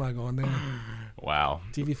no, I'm not going there. Wow.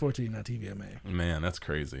 TV14, not TVMA. Man, that's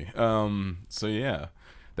crazy. So yeah,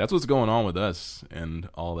 that's what's going on with us and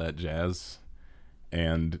all that jazz.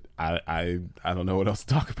 And I don't know what else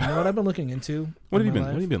to talk You know about. what I've been looking into? What have you in my been? What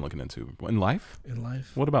have life? you been looking into in life? In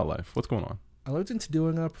life, What about life? What's going on? I looked into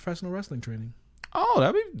doing professional wrestling training. Oh,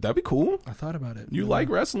 that'd be cool. I thought about it. You like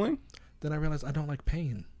wrestling? Then I realized I don't like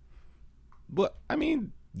pain. But I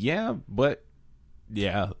mean, yeah,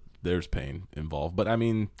 there's pain involved. But I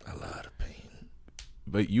mean, A lot of pain.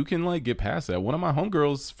 but you can like get past that. One of my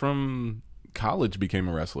homegirls from college became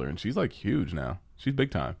a wrestler, and she's like huge now. She's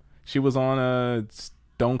big time. She was on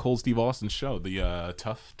Stone Cold Steve Austin's show, the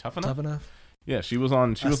Tough Enough. Tough enough. Yeah, she was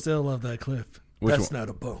on. She I was. still love that clip. Which That's one? not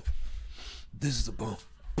a bump. This is a bump.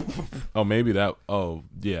 Oh, maybe that. Oh,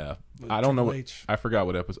 yeah. I don't know. Triple What, H. I forgot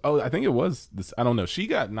what episode. Oh, I think it was this. I don't know. She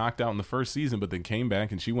got knocked out in the first season, but then came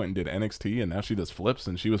back and she went and did NXT, and now she does flips,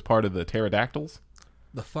 and she was part of the Pterodactyls,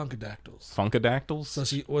 The Funkadactyls. Funkadactyls. So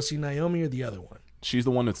was she Naomi or the other one? She's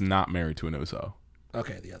the one that's not married to an Uso.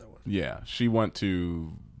 Okay, the other one. Yeah, she went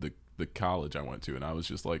to the college I went to, and I was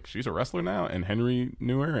just like, she's a wrestler now, and Henry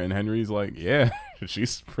knew her, and Henry's like, yeah,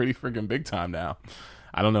 she's pretty freaking big time now.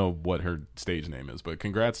 I don't know what her stage name is, but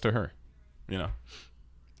congrats to her. You know,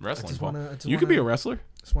 wrestling. Paul. You could be a wrestler.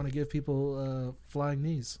 Just want to give people flying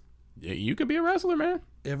knees. Yeah, you could be a wrestler, man.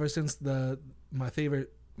 Ever since my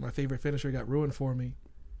favorite finisher got ruined for me,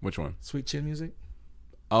 Which one? Sweet Chin Music.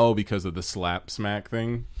 Oh, because of the slap smack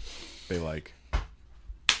thing. They like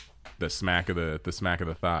the smack of the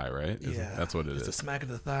thigh, right? That's what it it's is. the smack of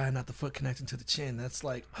the thigh, not the foot connecting to the chin. That's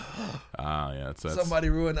like Yeah, that's somebody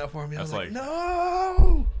ruined that for me. I was that's like, like-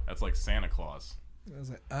 no. that's like Santa Claus. I was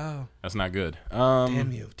like, oh, That's not good.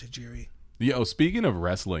 damn you, Tajiri. Yo, speaking of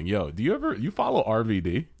wrestling, do you follow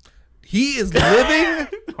RVD? He is living.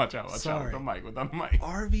 Watch out with Sorry. the mic.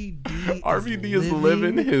 RVD is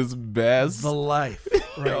living his best the life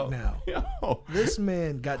right now. Yo. This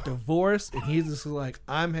man got divorced, and he's just like,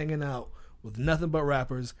 I'm hanging out with nothing but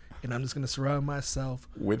rappers, and I'm just gonna surround myself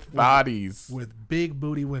With bodies. with big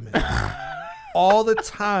booty women all the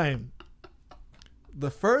time. The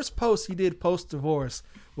first post he did post divorce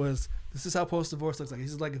was, "This is how post divorce looks like."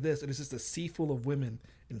 He's just like this, and it's just a sea full of women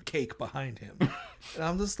and cake behind him. And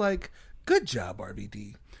I'm just like, "Good job,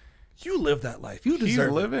 RVD. You live that life. You He's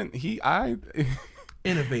deserve it." living.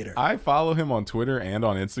 Innovator. I follow him on Twitter and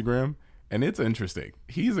on Instagram, and it's interesting.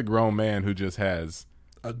 He's a grown man who just has.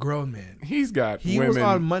 A grown man. He's got He women. was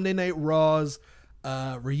on Monday Night Raw's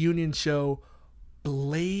reunion show,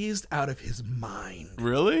 blazed out of his mind.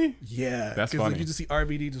 Really? Yeah, That's 'cause, funny. Like, you just see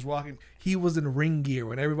RVD just walking. He was in ring gear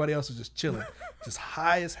when everybody else was just chilling, just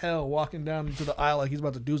high as hell, walking down into the aisle like he's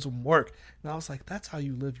about to do some work. And I was like, "That's how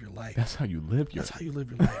you live your life. That's how you live your. That's how you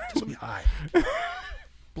live your life. Just be high,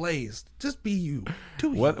 blazed. Just be you.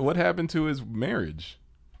 Do you. What happened to his marriage?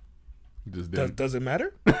 He just didn't. Does it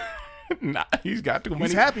matter? Nah, he's got too many.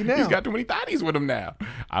 He's happy now. He's got too many thotties with him now.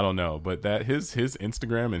 I don't know, but that his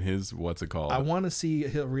Instagram and his what's it called? I want to see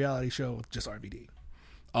a reality show with just RVD.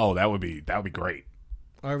 Oh, that would be great.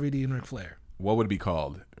 RVD and Ric Flair. What would it be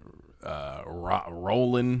called?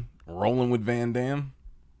 Rolling with Van Damme.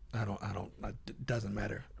 I don't. It doesn't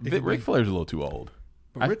matter. Ric Flair's a little too old.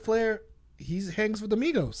 But Ric Flair, he hangs with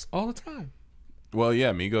Amigos all the time. Well,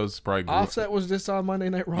 yeah, Migos probably grew Offset was just on Monday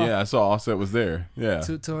Night Raw. Yeah, I saw Offset was there. Yeah,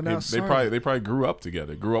 To announce they sorry. probably grew up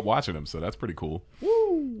together, grew up watching him, so that's pretty cool.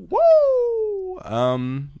 Woo! Woo!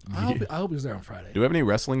 I hope he's there on Friday. Do we have any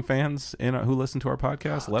wrestling fans who listen to our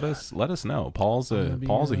podcast? Let us know. Paul's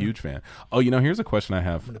a huge fan. Oh, here's a question I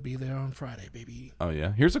have. I'm gonna be there on Friday, baby. Oh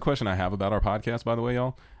yeah, here's a question I have about our podcast. By the way,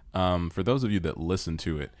 y'all, for those of you that listen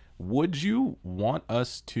to it, would you want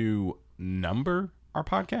us to number our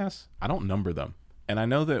podcasts? I don't number them. And I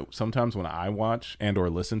know that sometimes when I watch and or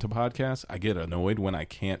listen to podcasts, I get annoyed when I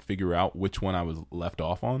can't figure out which one I was left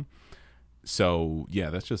off on. So yeah,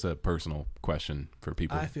 that's just a personal question for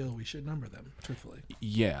people. I feel we should number them, truthfully.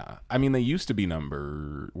 Yeah, I mean they used to be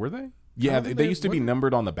numbered. Were they? Yeah, they used to be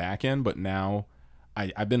numbered on the back end, but now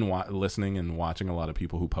I've been listening and watching a lot of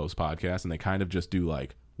people who post podcasts, and they kind of just do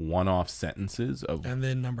like one-off sentences of, and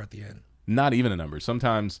then number at the end. Not even a number.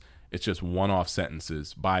 Sometimes it's just one-off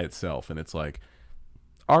sentences by itself, and it's like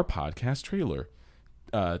our podcast trailer.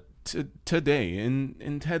 Today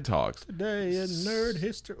in TED Talks. Today in nerd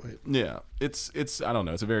history. Wait. Yeah, it's I don't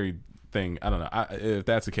know. It's a very thing. I don't know. If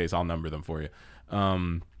that's the case, I'll number them for you.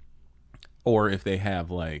 Or if they have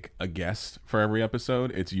like a guest for every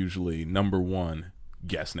episode, it's usually number 1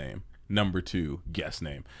 guest name, number 2 guest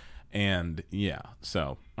name, and yeah.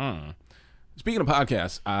 So speaking of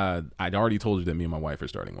podcasts, I'd already told you that me and my wife are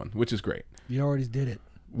starting one, which is great. You already did it.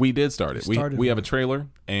 We did start it. We have a trailer,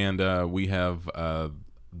 and we have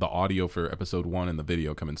the audio for episode 1 and the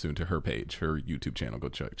video coming soon to her page, her YouTube channel. Go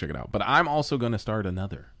check it out. But I'm also going to start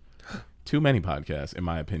another. Too many podcasts, in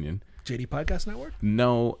my opinion. JD Podcast Network?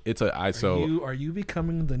 No, it's a Are you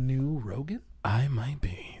becoming the new Rogan? I might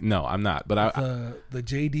be. No, I'm not. But the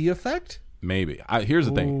JD effect? Maybe. Here's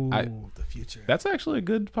the thing. The future. That's actually a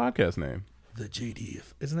good podcast name. The JD.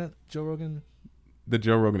 Isn't that Joe Rogan? The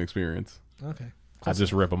Joe Rogan Experience. Okay. I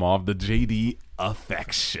just rip them off. The JD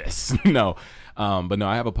Affectious. No. But no,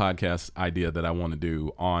 I have a podcast idea that I want to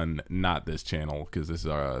do on not this channel, because this is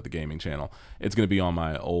the gaming channel. It's going to be on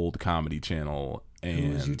my old comedy channel. And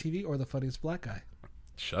who is UTV or the funniest black guy?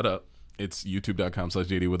 Shut up. It's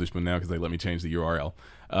youtube.com/JD Witherspoon now, because they let me change the URL.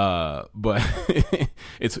 But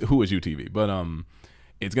it's who is UTV. But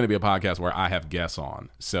it's going to be a podcast where I have guests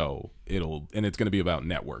on. So it's going to be about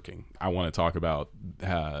networking. I want to talk about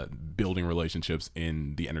building relationships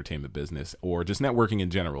in the entertainment business, or just networking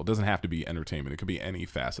in general. It doesn't have to be entertainment. It could be any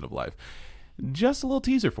facet of life. Just a little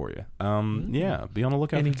teaser for you. Yeah, be on the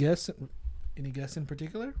lookout. Any guests in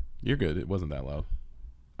particular? You're good. It wasn't that loud.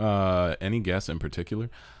 Any guests in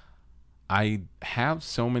particular? I have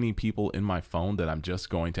so many people in my phone that I'm just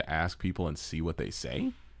going to ask people and see what they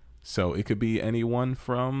say. So it could be anyone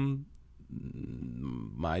from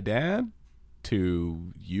my dad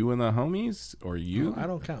to you and the homies, or you. No, I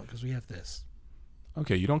don't count because we have this.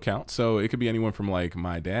 Okay, you don't count. So it could be anyone from like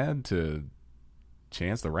my dad to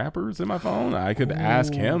Chance the Rapper's in my phone. I could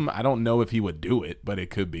ask him. I don't know if he would do it, but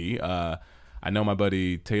it could be. I know my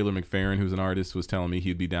buddy Taylor McFerrin, who's an artist, was telling me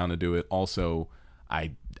he'd be down to do it. Also,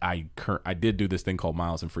 I did do this thing called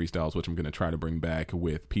Miles and Freestyles, which I'm going to try to bring back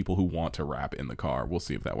with people who want to rap in the car. We'll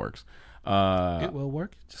see if that works. It will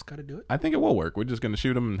work. Just got to do it. I think it will work. We're just going to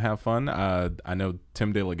shoot them and have fun. I know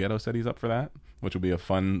Tim De La Ghetto said he's up for that, which will be a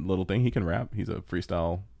fun little thing. He can rap. He's a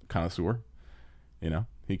freestyle connoisseur. You know,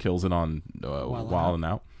 he kills it on Wild and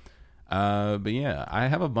Out. But yeah, I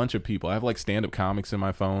have a bunch of people. I have like stand-up comics in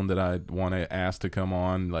my phone that I want to ask to come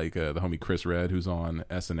on, like the homie Chris Red, who's on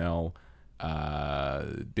SNL.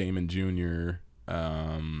 Damon Jr.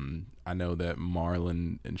 I know that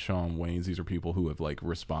Marlon and Sean Waynes, these are people who have like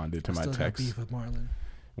responded to my text. Beef with Marlon.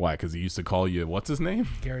 Why? Because he used to call you, what's his name?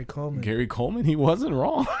 Gary Coleman. Gary Coleman. He wasn't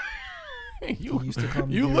wrong. You used to call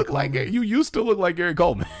me you Gary look Coleman. like you used to look like Gary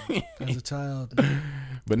Coleman As a child.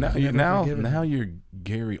 But now I've you're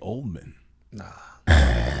Gary Oldman. Nah.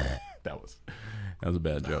 That was a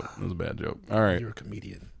bad joke. That was a bad joke. All right. You're a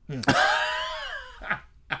comedian.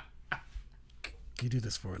 You do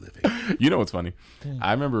this for a living. You know what's funny?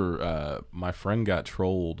 I remember my friend got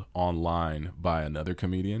trolled online by another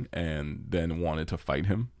comedian and then wanted to fight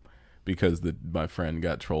him because my friend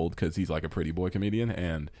got trolled because he's like a pretty boy comedian,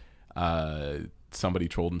 and somebody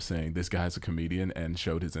trolled him saying this guy's a comedian and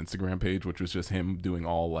showed his Instagram page, which was just him doing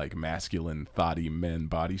all like masculine, thoughty men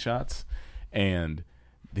body shots. And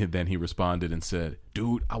then he responded and said,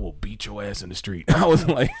 "Dude, I will beat your ass in the street." I was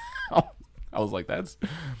like,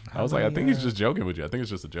 I think he's just joking with you. I think it's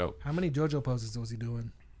just a joke. How many JoJo poses was he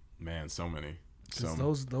doing? Man, so many.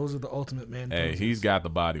 Those are the ultimate man Hey, poses. he's got the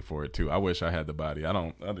body for it too. I wish I had the body. I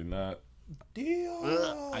do not.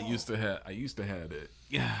 Deal. I used to have it.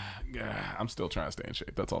 Yeah. I'm still trying to stay in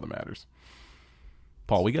shape. That's all that matters.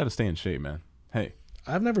 Paul, we got to stay in shape, man. Hey,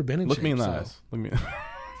 I've never been in shape. look me in the eyes. Look me.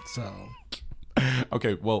 So.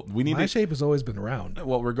 Okay, well, My shape has always been round.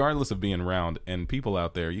 Well, regardless of being round, and people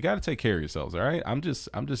out there, you got to take care of yourselves. All right, I'm just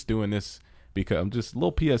doing this because I'm just a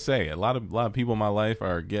little PSA. A lot of people in my life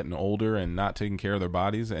are getting older and not taking care of their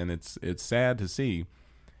bodies, and it's sad to see.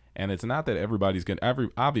 And it's not that everybody's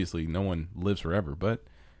obviously no one lives forever, but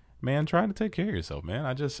man, try to take care of yourself, man.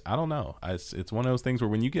 I don't know. It's one of those things where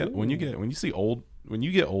when you get older,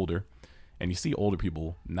 and you see older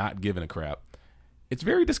people not giving a crap, it's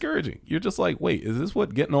very discouraging. You're just like, wait, is this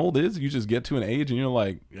what getting old is? You just get to an age and you're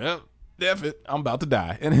like, yep, F it, I'm about to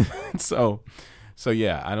die. And so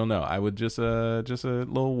yeah, I don't know. I would just a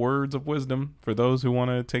little words of wisdom for those who want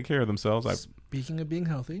to take care of themselves. Speaking of being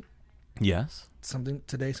healthy, yes, something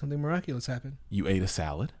miraculous happened. You ate a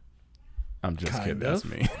salad? I'm just kidding. That's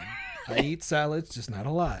me. I eat salads, just not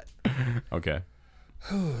a lot. Okay.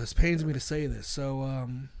 This pains me to say this. So,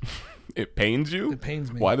 it pains you? It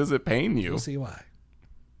pains me. Why does it pain you? You'll see why.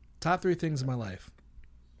 Top 3 things in my life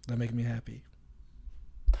that make me happy.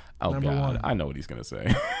 Oh, Number God. 1. I know what he's going to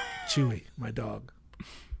say. Chewy, my dog.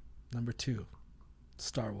 Number 2,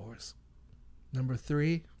 Star Wars. Number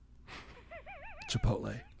 3,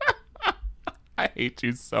 Chipotle. I hate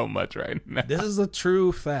you so much right now. This is a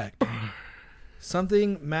true fact.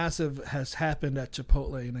 Something massive has happened at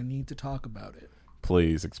Chipotle, and I need to talk about it.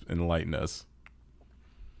 Please enlighten us.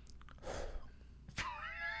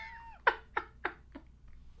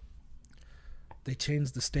 They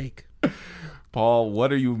changed the steak. Paul,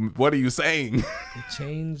 what are you saying? They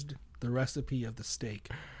changed the recipe of the steak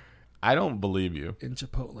I don't believe you. in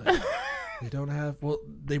Chipotle. They don't have... Well,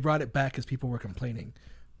 they brought it back because people were complaining.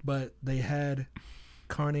 But they had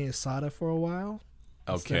carne asada for a while.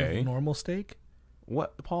 Instead Okay. of normal steak.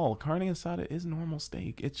 What, Paul? Carne asada is normal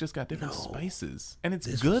steak. It's just got different spices, and it's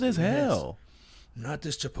This good was- as hell. Not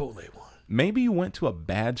this Chipotle one. Maybe you went to a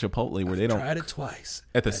bad Chipotle where they don't Tried it twice.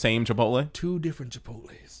 at the same Chipotle. 2 different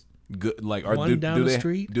Chipotles. Good, like One down the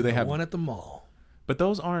street. Do they and have one at the mall? But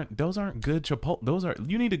those aren't good Chipotle. Those are,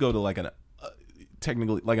 you need to go to like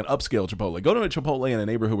technically like an upscale Chipotle. Go to a Chipotle in a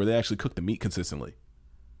neighborhood where they actually cook the meat consistently.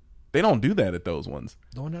 They don't do that at those ones.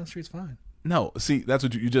 The one down the street's fine. No, see, that's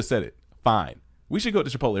what you just said it. Fine. We should go to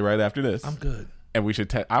Chipotle right after this. I'm good. And we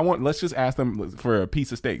should let's just ask them for a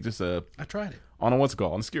piece of steak, just I tried it. on a what's it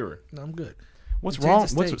called, on a skewer. No, I'm good. What's They wrong?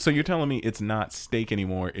 changed the steak. So you're telling me it's not steak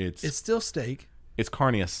anymore? It's still steak,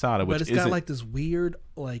 carne asada, which but it's isn't. got like this weird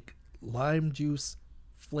like lime juice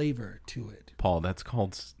flavor to it. Paul, that's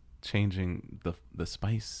called changing the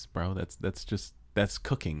spice, bro. That's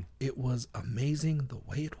cooking. It was amazing the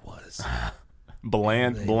way it was.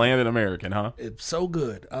 Bland and American, huh? It's so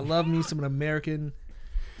good. I love me some American.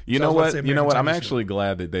 You So I know was about to what? say You know American what? I'm Chinese actually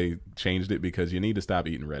glad that they changed it because you need to stop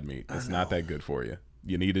eating red meat. It's not that good for you.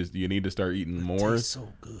 You need to start eating more. Tastes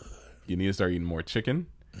so good. You need to start eating more chicken,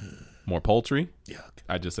 more poultry. Yuck.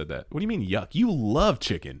 I just said that. What do you mean yuck? You love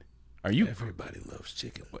chicken. Are you? Everybody loves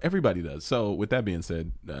chicken. Everybody does. So with that being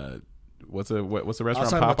said, what's the restaurant?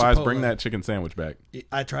 talking about Popeyes. Chipotle. Bring that chicken sandwich back.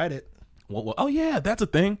 I tried it. Oh yeah, that's a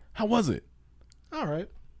thing. How was it? All right.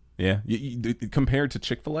 Yeah, compared to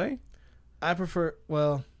Chick-fil-A. I prefer.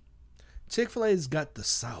 Well, Chick-fil-A's got the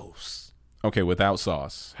sauce. Okay, without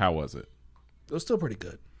sauce, how was it? It was still pretty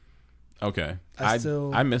good. Okay,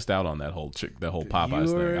 I missed out on that whole Popeyes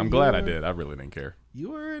You were- thing. I'm glad I you were- did. I really didn't care.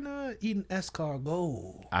 You were eating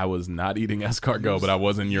escargot. I was not eating escargot, but I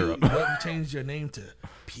was in Europe. You changed your name to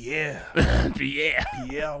Pierre. Yeah,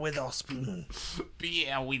 Pierre with a spoon.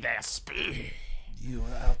 yeah, with that spoon. You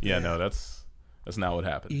were out Yeah, there no, that's not what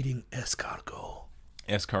happened. eating escargot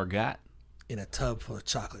Escargot, in a tub full of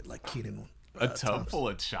chocolate like Keenan. a tub Thompson. full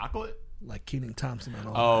of chocolate. Like Keenan Thompson and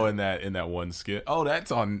all. Oh, in that one skit. Oh, that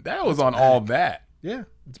was on all that. Yeah,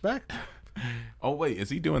 it's back. Oh wait, is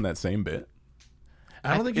he doing that same bit?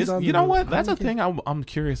 I don't think he's on. You the know new- what? I That's a don't think thing I'm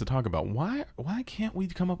curious to talk about. Why can't we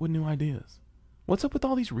come up with new ideas? What's up with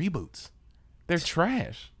all these reboots? They're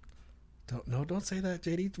trash. Don't say that,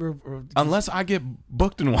 JD. Unless I get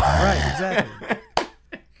booked in one. Right, exactly.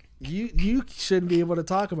 You shouldn't be able to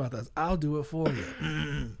talk about this. I'll do it for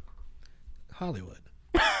you. Hollywood.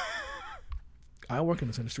 I work in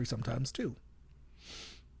this industry sometimes too.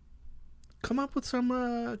 Come up with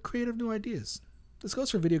some creative new ideas. This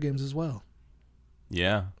goes for video games as well.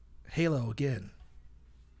 Yeah. Halo again.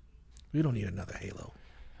 We don't need another Halo.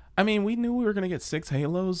 I mean, we knew we were gonna get 6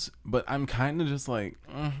 Halos, but I'm kind of just like,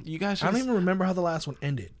 you guys. I don't even remember how the last one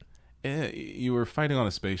ended. You were fighting on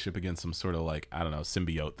a spaceship against some sort of like, I don't know,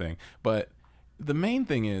 symbiote thing. But the main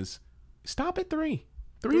thing is, stop at 3.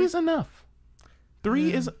 3 is enough.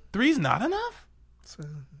 3 is not enough. So,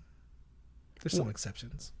 there's some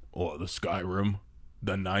exceptions. Or the Skyrim,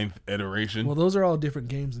 the 9th iteration. Well, those are all different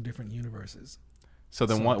games in different universes. So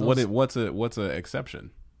then, what's a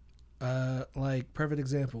exception? Like perfect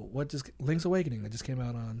example. Link's Awakening that just came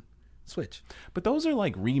out on Switch. But those are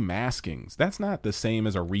like remaskings. That's not the same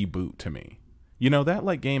as a reboot to me. You know, that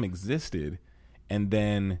like game existed, and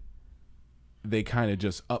then they kind of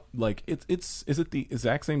just up like is it the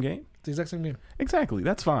exact same game? It's the exact same game. Exactly.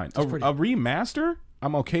 That's fine. A remaster,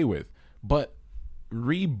 I'm okay with. But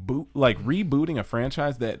rebooting a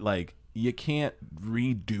franchise that like you can't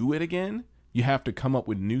redo it again. You have to come up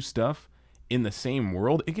with new stuff. in the same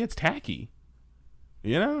world, it gets tacky.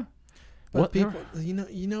 You know? But people, you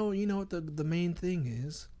know what the main thing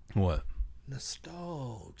is? What?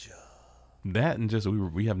 Nostalgia. That and just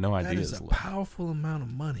we have no idea. That is a powerful amount of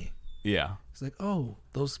money. Yeah. It's like, oh,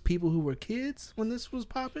 those people who were kids when this was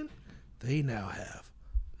popping, they now have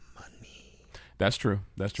money. That's true.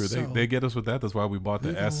 That's true. So, they get us with that. That's why we bought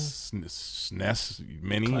the SNES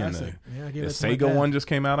Mini classic. and the Sega one just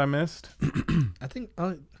came out. I missed. I think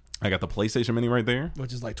I got the PlayStation Mini right there.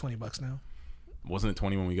 which is like $20 now. Wasn't it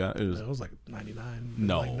 20 when we got it? It was like 99.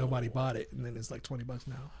 No. Like nobody bought it, and then it's like $20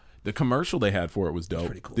 now. The commercial they had for it was dope.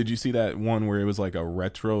 Pretty cool. Did you see that one where it was like a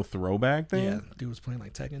retro throwback thing? Yeah, dude was playing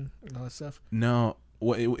like Tekken and all that stuff. No,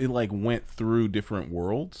 well, it like went through different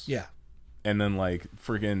worlds. Yeah, and then like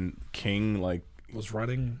freaking King like was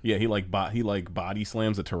running. Yeah, he body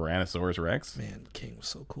slams a Tyrannosaurus Rex. Man, King was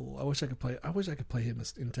so cool. I wish I could play him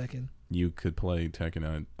in Tekken. You could play Tekken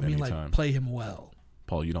at any time. Like play him well.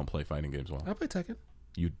 Paul, you don't play fighting games well. I play Tekken.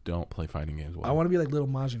 You don't play fighting games well. I want to be like little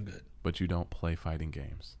Majin good. But you don't play fighting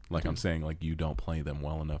games. Like I'm saying, like you don't play them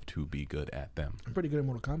well enough to be good at them. I'm pretty good at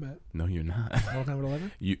Mortal Kombat. No, you're not. Mortal Kombat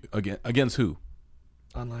 11? You against who?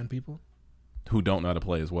 Online people. Who don't know how to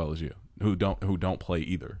play as well as you. Who don't play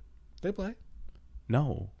either. They play.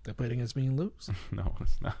 No. They played against me and lose. No,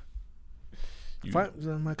 it's not. Fight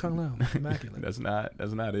my Kung Lao. Immaculate. That's not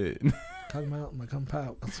it. My Kung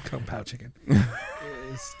Pao. Kung Pao chicken.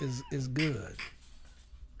 is good.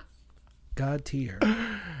 God tier.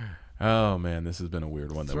 Oh man, this has been a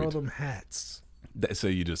weird one. Throw them hats. So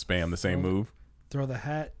you just spam the same move? Throw the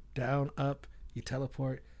hat down, up. You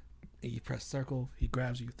teleport. And you press circle. He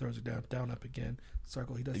grabs you, throws it down, up again.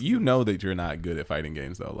 Circle. He does. You know that you're not good at fighting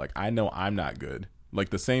games though. Like I know I'm not good. Like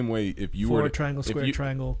the same way if you were triangle, square,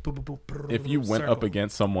 triangle. If you went up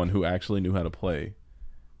against someone who actually knew how to play,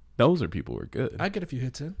 those are people who are good. I get a few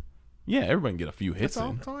hits in. Yeah, everybody can get a few hits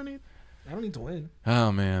in. That's all I need. I don't need to win.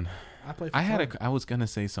 Oh man. I play for fun. I was gonna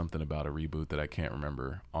say something about a reboot that I can't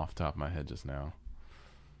remember off the top of my head just now.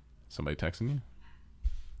 Somebody texting you?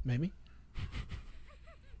 Maybe.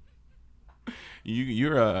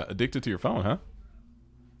 You're addicted to your phone, huh?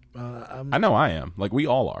 I know I am. Like we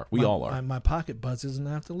all are. We all are. My pocket buzzes and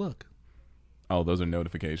I have to look. Oh, those are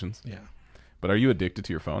notifications? Yeah. But are you addicted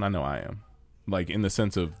to your phone? I know I am. Like in the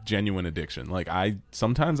sense of genuine addiction. Like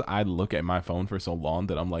sometimes I look at my phone for so long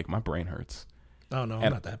that I'm like, my brain hurts. Oh no,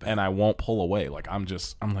 I'm not that bad. And I won't pull away. Like I'm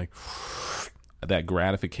like that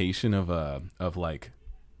gratification of like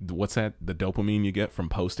what's that? The dopamine you get from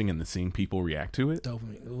posting and then seeing people react to it.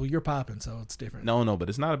 Dopamine. Well, you're popping, so it's different. No, but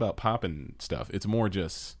it's not about popping stuff. It's more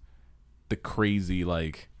just the crazy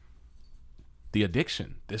like the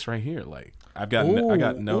addiction. This right here, like I got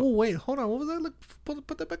no. Oh wait, hold on. What was that? Look,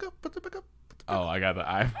 put that back up. Put that back up. Oh, I got the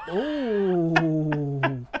iPhone.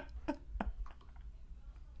 Oh.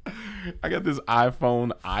 I got this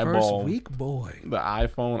iPhone eyeball. First week, boy. The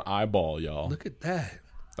iPhone eyeball, y'all. Look at that.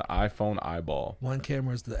 The iPhone eyeball. One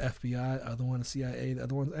camera is the FBI, other one is CIA, the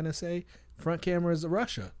other one's NSA. Front camera is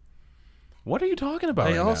Russia. What are you talking about?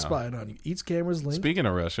 They right all now? spying on you. Each camera's linked. Speaking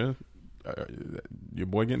of Russia, your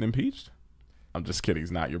boy getting impeached? I'm just kidding.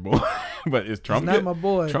 He's not your boy. But is Trump? He's not my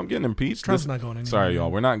boy. Trump getting impeached? Trump's not going anywhere. Sorry, y'all.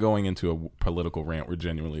 We're not going into a political rant. We're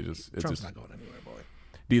genuinely just. Trump's not going anywhere, boy.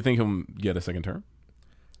 Do you think he'll get a second term?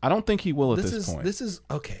 I don't think he will at this point. This is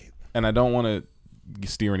okay. And I don't want to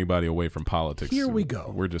steer anybody away from politics. Here we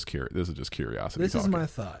go. We're just curious. This is just curiosity. This talking. is my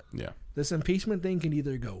thought. Yeah. This impeachment thing can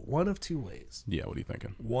either go one of two ways. Yeah. What are you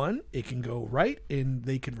thinking? One, it can go right and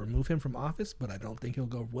they can remove him from office, but I don't think he'll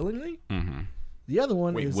go willingly. Mm-hmm. The other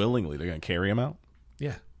one is willingly. They're going to carry him out?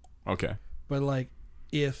 Yeah. Okay. But like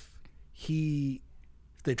if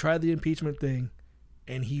they try the impeachment thing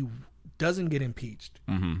and he doesn't get impeached,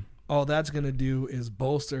 all that's going to do is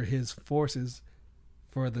bolster his forces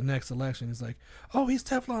for the next election. It's like, oh, he's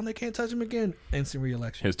Teflon. They can't touch him again. Instant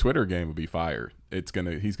re-election. His Twitter game would be fire. He's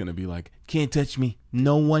gonna be like, can't touch me.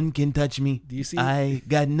 No one can touch me. Do you see? I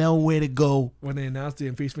got nowhere to go. When they announced the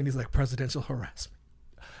impeachment, he's like presidential harassment.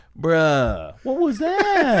 Bruh, what was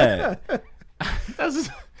that?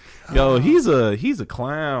 Yo, he's a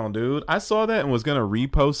clown, dude. I saw that and was gonna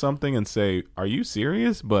repost something and say, "Are you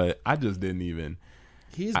serious?" But I just didn't even.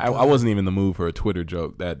 I wasn't even in the mood for a Twitter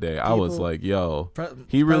joke that day. I was like, "Yo,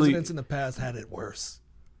 he really." Presidents in the past had it worse.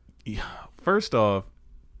 Yeah, first off,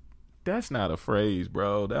 that's not a phrase,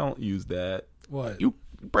 bro. Don't use that. What? You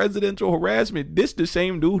presidential harassment? This the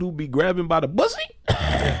same dude who be grabbing by the pussy?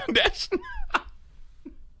 That's.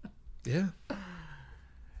 Yeah.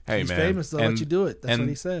 Hey, he's man. famous, so let you do it. That's what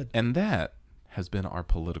he said. And that has been our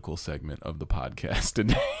political segment of the podcast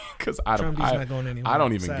today. Because I don't not going anywhere, I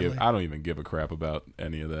don't even sadly. give a crap about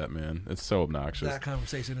any of that, man. It's so obnoxious. That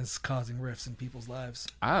conversation is causing rifts in people's lives.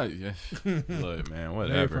 Look, man,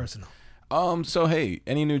 whatever. Very personal. So hey,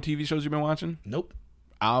 any new TV shows you've been watching? Nope.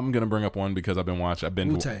 I'm gonna bring up one because I've been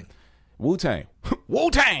Wu-Tang. Wu-Tang.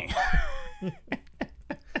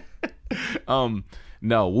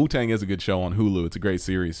 No, Wu-Tang is a good show on Hulu. It's a great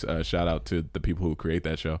series. Shout out to the people who create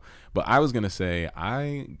that show. But I was gonna say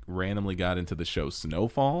I randomly got into the show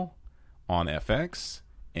Snowfall on FX,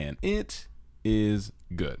 and it is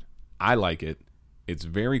good. I like it. It's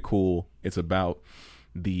very cool. It's about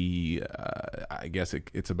the I guess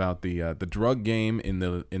it's about the drug game in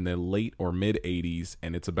the late or mid 80s,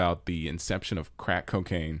 and it's about the inception of crack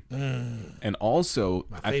cocaine. And also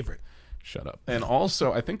My favorite. Shut up. And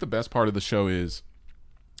also, I think the best part of the show is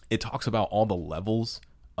it talks about all the levels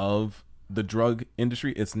of the drug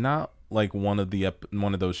industry. It's not like one of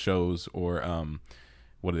those shows or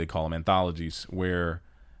what do they call them, anthologies, where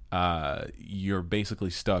you're basically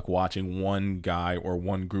stuck watching one guy or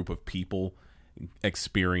one group of people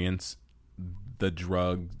experience the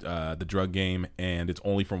drug game, and it's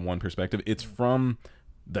only from one perspective. It's from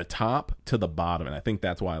the top to the bottom, and I think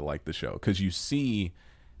that's why I like the show, because you see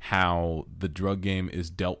how the drug game is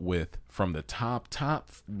dealt with from the top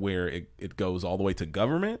where it goes all the way to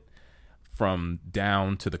government, from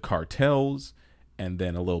down to the cartels, and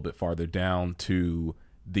then a little bit farther down to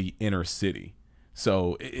the inner city.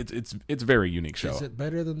 So it's a very unique show. Is it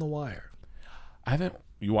better than The Wire?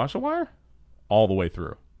 You watched The Wire all the way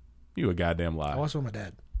through? You a goddamn lie. I watched it with my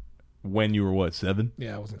dad. When you were what, 7?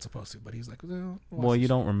 Yeah, I wasn't supposed to, but he's like, well, you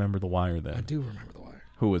don't remember The Wire then. I do remember The Wire.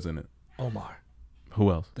 Who was in it? Omar. Who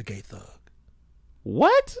else? The gay thug.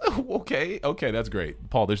 What? Okay, that's great.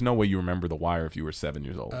 Paul, there's no way you remember The Wire if you were 7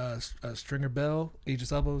 years old. Stringer Bell,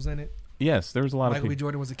 Idris Elba was in it. Yes, there was a lot of Michael people. B.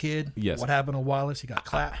 Jordan was a kid. Yes. What happened to Wallace? He got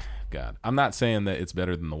clapped. God, I'm not saying that it's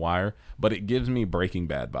better than The Wire, but it gives me Breaking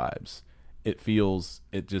Bad vibes. It's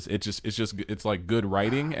like good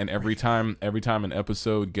writing, and every time an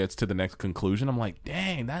episode gets to the next conclusion, I'm like,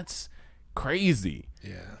 dang, that's crazy.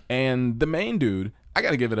 Yeah. And the main dude, I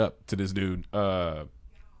got to give it up to this dude,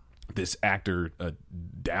 this actor,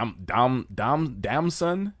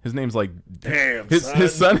 Damson. His name's like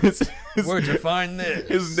his son is. Where'd you find this?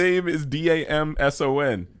 His name is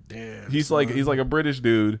Damson. Damn. He's like a British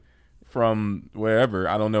dude from wherever.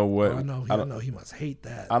 I don't know what. I don't know. He must hate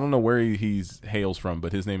that. I don't know where he's hails from,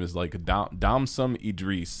 but his name is like Damson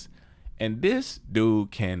Idris, and this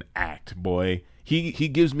dude can act, boy. He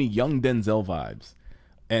gives me young Denzel vibes.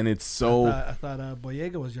 And it's so. I thought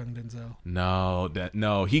Boyega was young Denzel.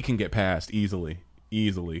 No, he can get past easily.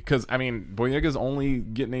 Because I mean, Boyega's only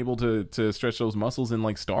getting able to stretch those muscles in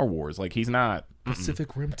like Star Wars. Like he's not.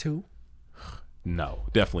 Pacific Rim 2. No,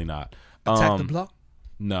 definitely not. Attack the Block.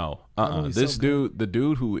 No, this dude, the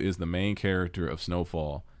dude who is the main character of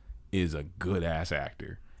Snowfall, is a good ass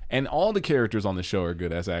actor, and all the characters on the show are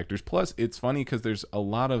good ass actors. Plus, it's funny because there's a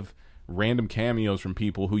lot of random cameos from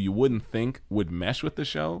people who you wouldn't think would mesh with the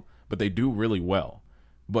show, but they do really well.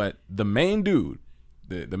 But the main dude,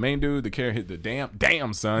 the character, the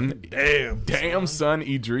damn son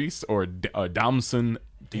Idris or Damson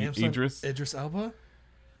Idris. Idris Elba.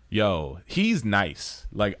 Yo, he's nice.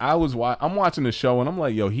 Like I'm watching the show and I'm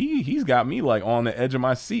like, yo, he's got me like on the edge of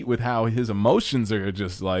my seat with how his emotions are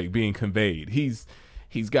just like being conveyed. He's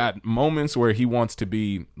got moments where he wants to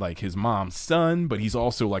be like his mom's son, but he's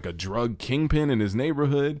also like a drug kingpin in his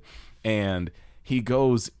neighborhood, and he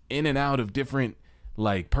goes in and out of different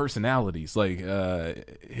like personalities. Like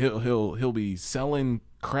he'll be selling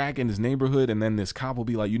crack in his neighborhood, and then this cop will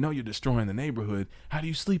be like, you're destroying the neighborhood. How do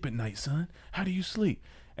you sleep at night, son? How do you sleep?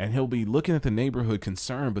 And he'll be looking at the neighborhood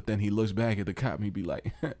concerned, but then he looks back at the cop and he'd be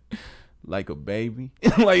like, like a baby.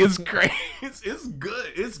 Like it's crazy. It's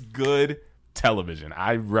good. It's good television.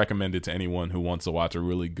 I recommend it to anyone who wants to watch a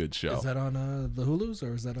really good show. Is that on the Hulus,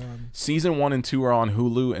 or is that on? Season 1 and 2 are on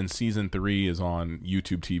Hulu, and season 3 is on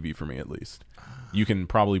YouTube TV for me at least. You can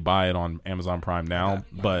probably buy it on Amazon Prime now,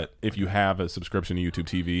 but if you have a subscription to YouTube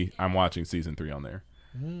TV, I'm watching season 3 on there.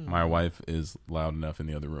 My wife is loud enough in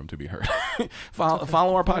the other room to be heard.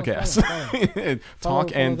 Follow our podcast.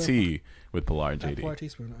 Talk and Tea with Pilar and JD. Pilar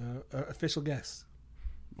Teaspoon, official guest.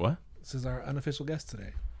 What? This is our unofficial guest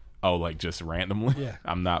today. Oh, like just randomly? Yeah.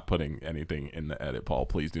 I'm not putting anything in the edit, Paul.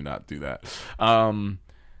 Please do not do that.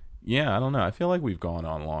 Yeah, I don't know. I feel like we've gone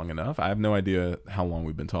on long enough. I have no idea how long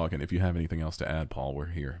we've been talking. If you have anything else to add, Paul, we're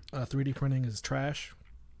here. 3D printing is trash.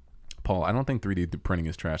 Paul, I don't think 3D printing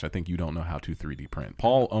is trash. I think you don't know how to 3D print.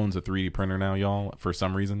 Paul owns a 3D printer now, y'all, for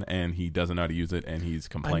some reason, and he doesn't know how to use it, and he's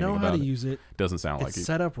complaining about it. I know how to use it. Doesn't sound like it. It's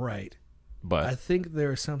set up right. But I think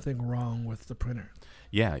there is something wrong with the printer.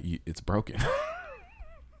 yeah, it's broken.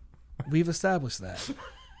 We've established that.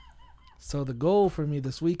 So the goal for me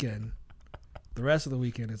this weekend, the rest of the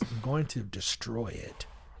weekend, is I'm going to destroy it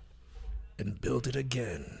and build it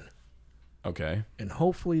again. Okay. And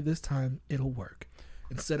hopefully this time it'll work.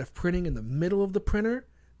 Instead of printing in the middle of the printer,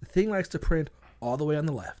 the thing likes to print all the way on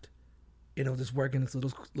the left. It'll just work in its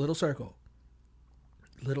little circle.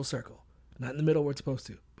 Little circle. Not in the middle where it's supposed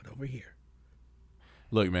to, but over here.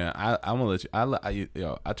 Look, man, I'm gonna let you.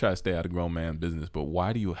 I try to stay out of grown man business, but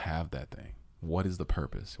why do you have that thing? What is the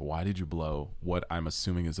purpose? Why did you blow what I'm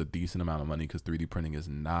assuming is a decent amount of money? Because 3D printing is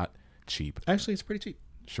not cheap. Actually, it's pretty cheap.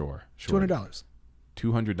 Sure. $200.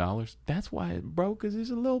 $200. That's why it broke. Because it's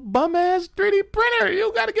a little bum ass 3D printer.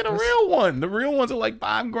 You got to get a real one. The real ones are like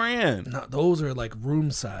 $5,000. No, those are like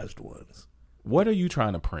room sized ones. What are you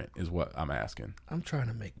trying to print? Is what I'm asking. I'm trying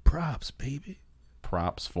to make props, baby.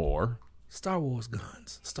 Props for Star Wars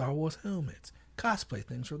guns, Star Wars helmets, cosplay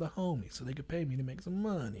things for the homies so they could pay me to make some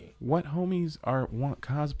money. what homies want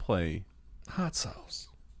cosplay? Hot sauce.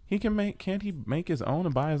 Can't he make his own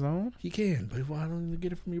and buy his own? He can, but why don't you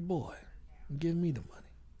get it from your boy? Give me the money.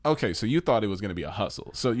 Okay, so you thought it was going to be a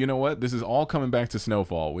hustle. So you know what? This is all coming back to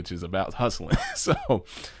Snowfall, which is about hustling. So,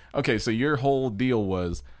 okay, so your whole deal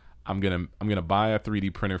was I'm gonna buy a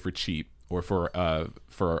 3D printer for cheap, or I'm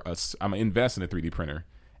gonna invest in a 3D printer,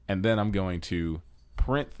 and then I'm going to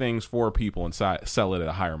print things for people and sell it at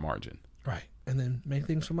a higher margin. Right, and then make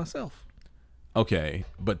things for myself. Okay,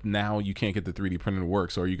 but now you can't get the 3D printer to work,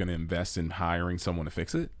 so are you going to invest in hiring someone to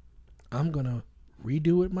fix it? I'm gonna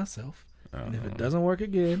redo it myself, and if it doesn't work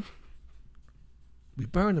again, we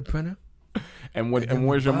burn the printer. And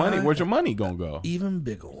where's your money? Where's your money gonna go? Even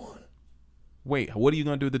bigger one. Wait, what are you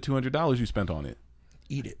gonna do with the $200 you spent on it?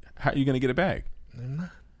 Eat it. How are you gonna get it back? I'm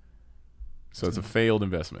not. So it's a failed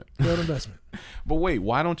investment. Failed investment. But wait,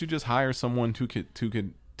 why don't you just hire someone to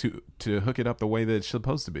hook it up the way that it's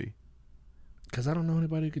supposed to be? Because I don't know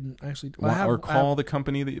anybody who can actually. Or call the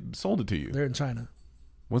company that sold it to you. They're in China.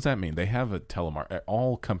 What's that mean? They have a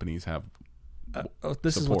all companies have.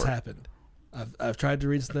 This is what's happened. I've tried to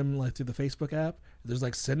reach them like through the Facebook app. There's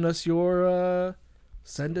like send us your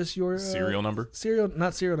serial number.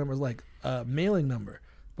 Not serial numbers, like mailing number.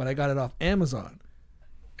 But I got it off Amazon,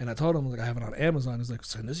 and I told them like I have it on Amazon. It's like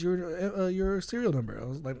send us your serial number. I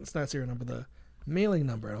was like, it's not serial number, the mailing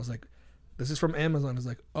number. And I was like, this is from Amazon. It's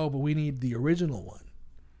like, oh, but we need the original one.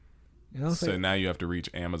 You know. So now you have to reach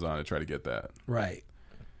Amazon to try to get that. Right,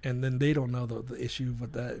 and then they don't know the issue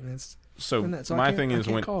with that, and it's. So my thing is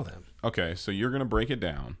when call them. Okay, so you're gonna break it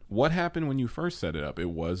down. What happened when you first set it up? It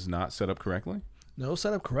was not set up correctly. No,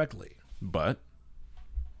 set up correctly. But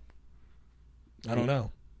I don't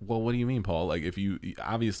know. Well, what do you mean, Paul? Like, if you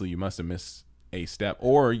obviously you must have missed a step,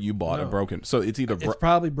 or you bought a broken. So it's either it's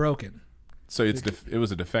probably broken. So it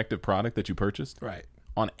was a defective product that you purchased, right?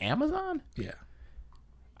 On Amazon. Yeah.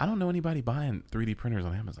 I don't know anybody buying 3D printers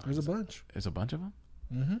on Amazon. There's a bunch. There's a bunch of them.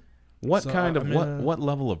 Mm-hmm. What kind of what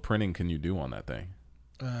level of printing can you do on that thing?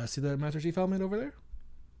 See that Master Chief helmet over there?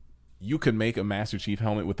 You could make a Master Chief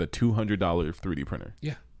helmet with a $200 3D printer.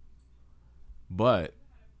 Yeah. But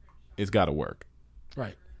it's got to work.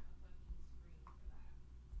 Right.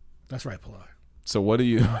 That's right, Pilar. So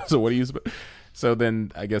so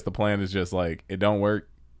then I guess the plan is just like, it don't work.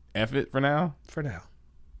 F it for now. For now.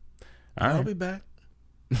 I'll be back.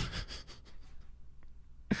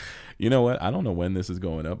 You know what? I don't know when this is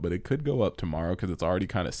going up, but it could go up tomorrow because it's already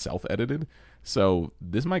kind of self-edited. So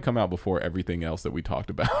this might come out before everything else that we talked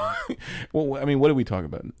about. Well, I mean, what did we talk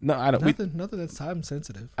about? No, I don't. Nothing that's time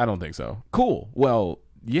sensitive. I don't think so. Cool. Well,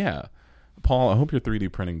 yeah. Paul, I hope your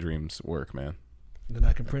 3D printing dreams work, man. Then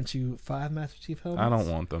I can print you 5 Master Chief helmets. I don't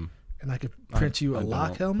want them. And I could print you a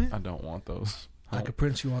lock helmet. I don't want those. I could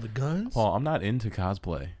print you all the guns. Paul, I'm not into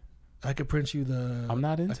cosplay. I could print you the. I'm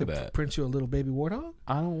not into that. Print you a little baby warthog.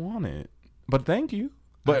 I don't want it, but thank you.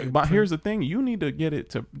 But here's the thing: you need to get it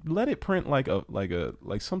to let it print like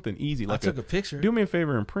something easy. Like I took a picture. Do me a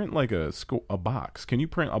favor and print like a box. Can you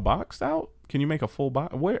print a box out? Can you make a full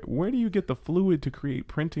box? Where do you get the fluid to create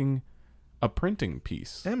a printing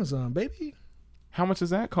piece? Amazon, baby. How much does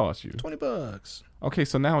that cost you? $20. Okay,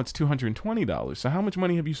 so now it's $220. So how much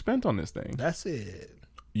money have you spent on this thing? That's it.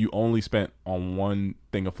 You only spent on one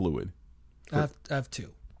thing of fluid. I have 2.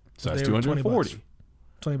 So that's $240.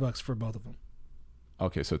 $20 for both of them.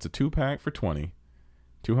 Okay, so it's a 2-pack for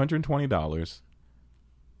 $220.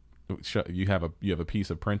 You have a piece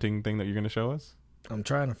of printing thing that you're going to show us? I'm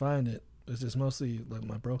trying to find it. It's just mostly like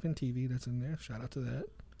my broken TV that's in there. Shout out to that.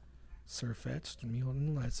 Sir Fetched, me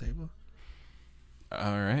holding the lightsaber.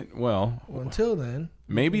 All right. Well, until then,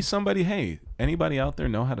 maybe somebody. Hey, anybody out there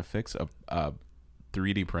know how to fix a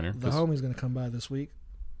 3D printer? The homie's gonna come by this week.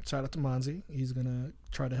 Shout out to Monzi. He's gonna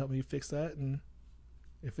try to help me fix that, and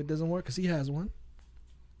if it doesn't work, because he has one.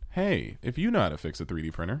 Hey, if you know how to fix a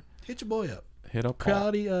 3D printer, hit your boy up. Hit up Paul.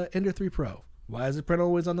 Quality Ender 3 Pro. Why is the print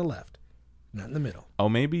always on the left, not in the middle? Oh,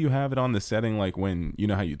 maybe you have it on the setting like when you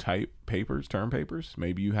know how you type papers, term papers.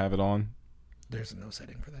 Maybe you have it on. There's no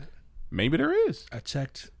setting for that. Maybe there is. I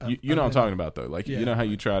checked. You know what I'm talking about though. Like you know how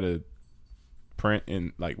you try to print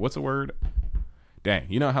in like what's the word? Dang,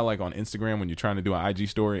 you know how like on Instagram when you're trying to do an IG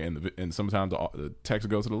story and sometimes the text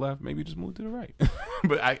goes to the left, maybe just move to the right.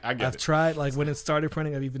 But I get it. I've tried, like when it started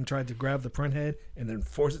printing, I've even tried to grab the print head and then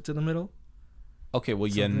force it to the middle. Okay, well,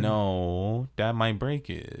 you know, that might break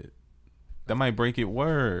it. That might break it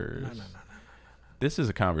worse. No. This is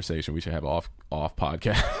a conversation we should have off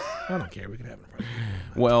podcast. I don't care. We can have it. Right.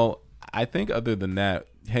 Well, I think other than that,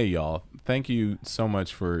 hey, y'all, thank you so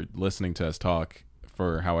much for listening to us talk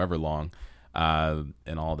for however long.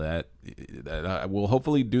 And all that. We'll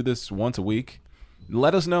hopefully do this once a week.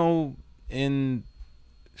 Let us know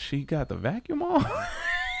she got the vacuum on.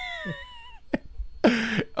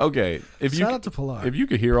 Okay. Shout out to Pilar. If you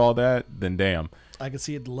could hear all that, then damn. I can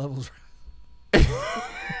see it, the levels.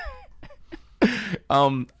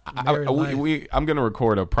 I'm gonna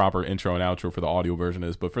record a proper intro and outro for the audio version of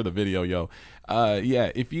this, but for the video,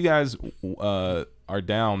 if you guys are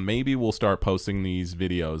down, maybe we'll start posting these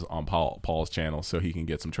videos on Paul's channel so he can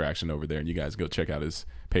get some traction over there, and you guys go check out his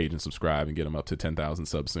page and subscribe and get him up to 10,000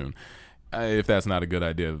 subs soon. If that's not a good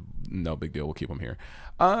idea, no big deal. We'll keep him here.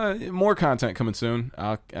 More content coming soon.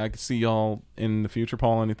 I can see y'all in the future.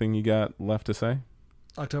 Paul, anything you got left to say?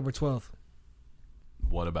 October 12th.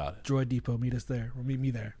 What about it? Droid Depot. Meet us there. Or meet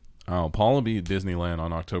me there. Oh, Paul will be at Disneyland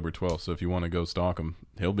on October 12th, so if you want to go stalk him,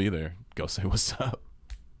 he'll be there. Go say what's up.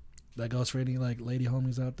 That goes for any like lady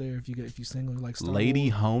homies out there. If you single, like Star lady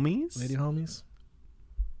Wars. homies, lady homies,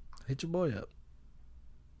 hit your boy up.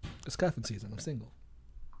 It's cuffing season. I'm single.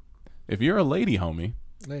 If you're a lady homie,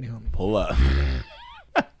 pull up.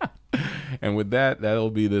 And with that, that'll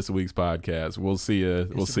be this week's podcast. We'll see you.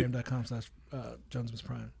 We'll see.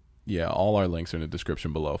 Instagram.com/JonesMissPrime. Yeah, all our links are in the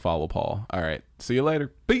description below. Follow Paul. All right. See you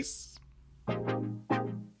later. Peace.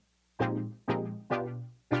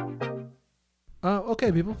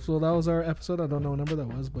 Okay, people. So that was our episode. I don't know what number that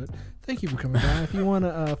was, but thank you for coming by. If you want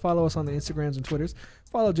to follow us on the Instagrams and Twitters,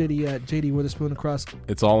 follow JD at JD Witherspoon across.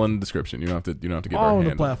 It's all in the description. You don't have to give all our on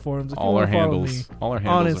handle. the platforms. If all our handles. All our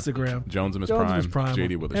handles on Instagram. Jones and Miss Prime.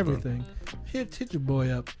 JD Witherspoon. Everything. Hit your boy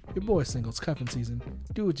up. Your boy's single. It's cuffing season.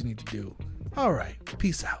 Do what you need to do. All right.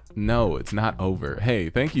 Peace out. No, it's not over. Hey,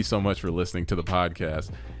 thank you so much for listening to the podcast.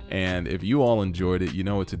 And if you all enjoyed it, you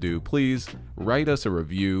know what to do. Please write us a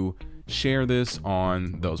review. Share this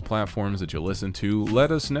on those platforms that you listen to.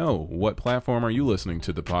 Let us know what platform are you listening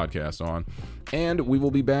to the podcast on. And we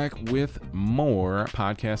will be back with more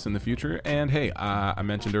podcasts in the future. And hey, I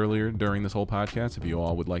mentioned earlier during this whole podcast, if you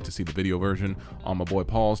all would like to see the video version on my boy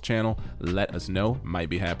Paul's channel, let us know. Might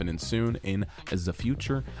be happening soon in the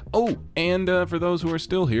future. Oh, and for those who are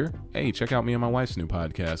still here, hey, check out me and my wife's new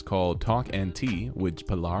podcast called Talk and Tea with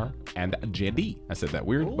Pilar and JD. I said that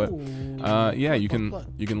weird, but yeah, you can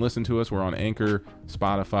listen to us. We're on Anchor,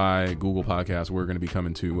 Spotify, Google Podcasts. We're going to be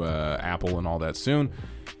coming to Apple and all that soon.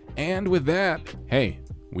 And with that, hey,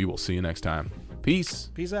 we will see you next time. Peace.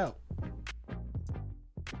 Peace out.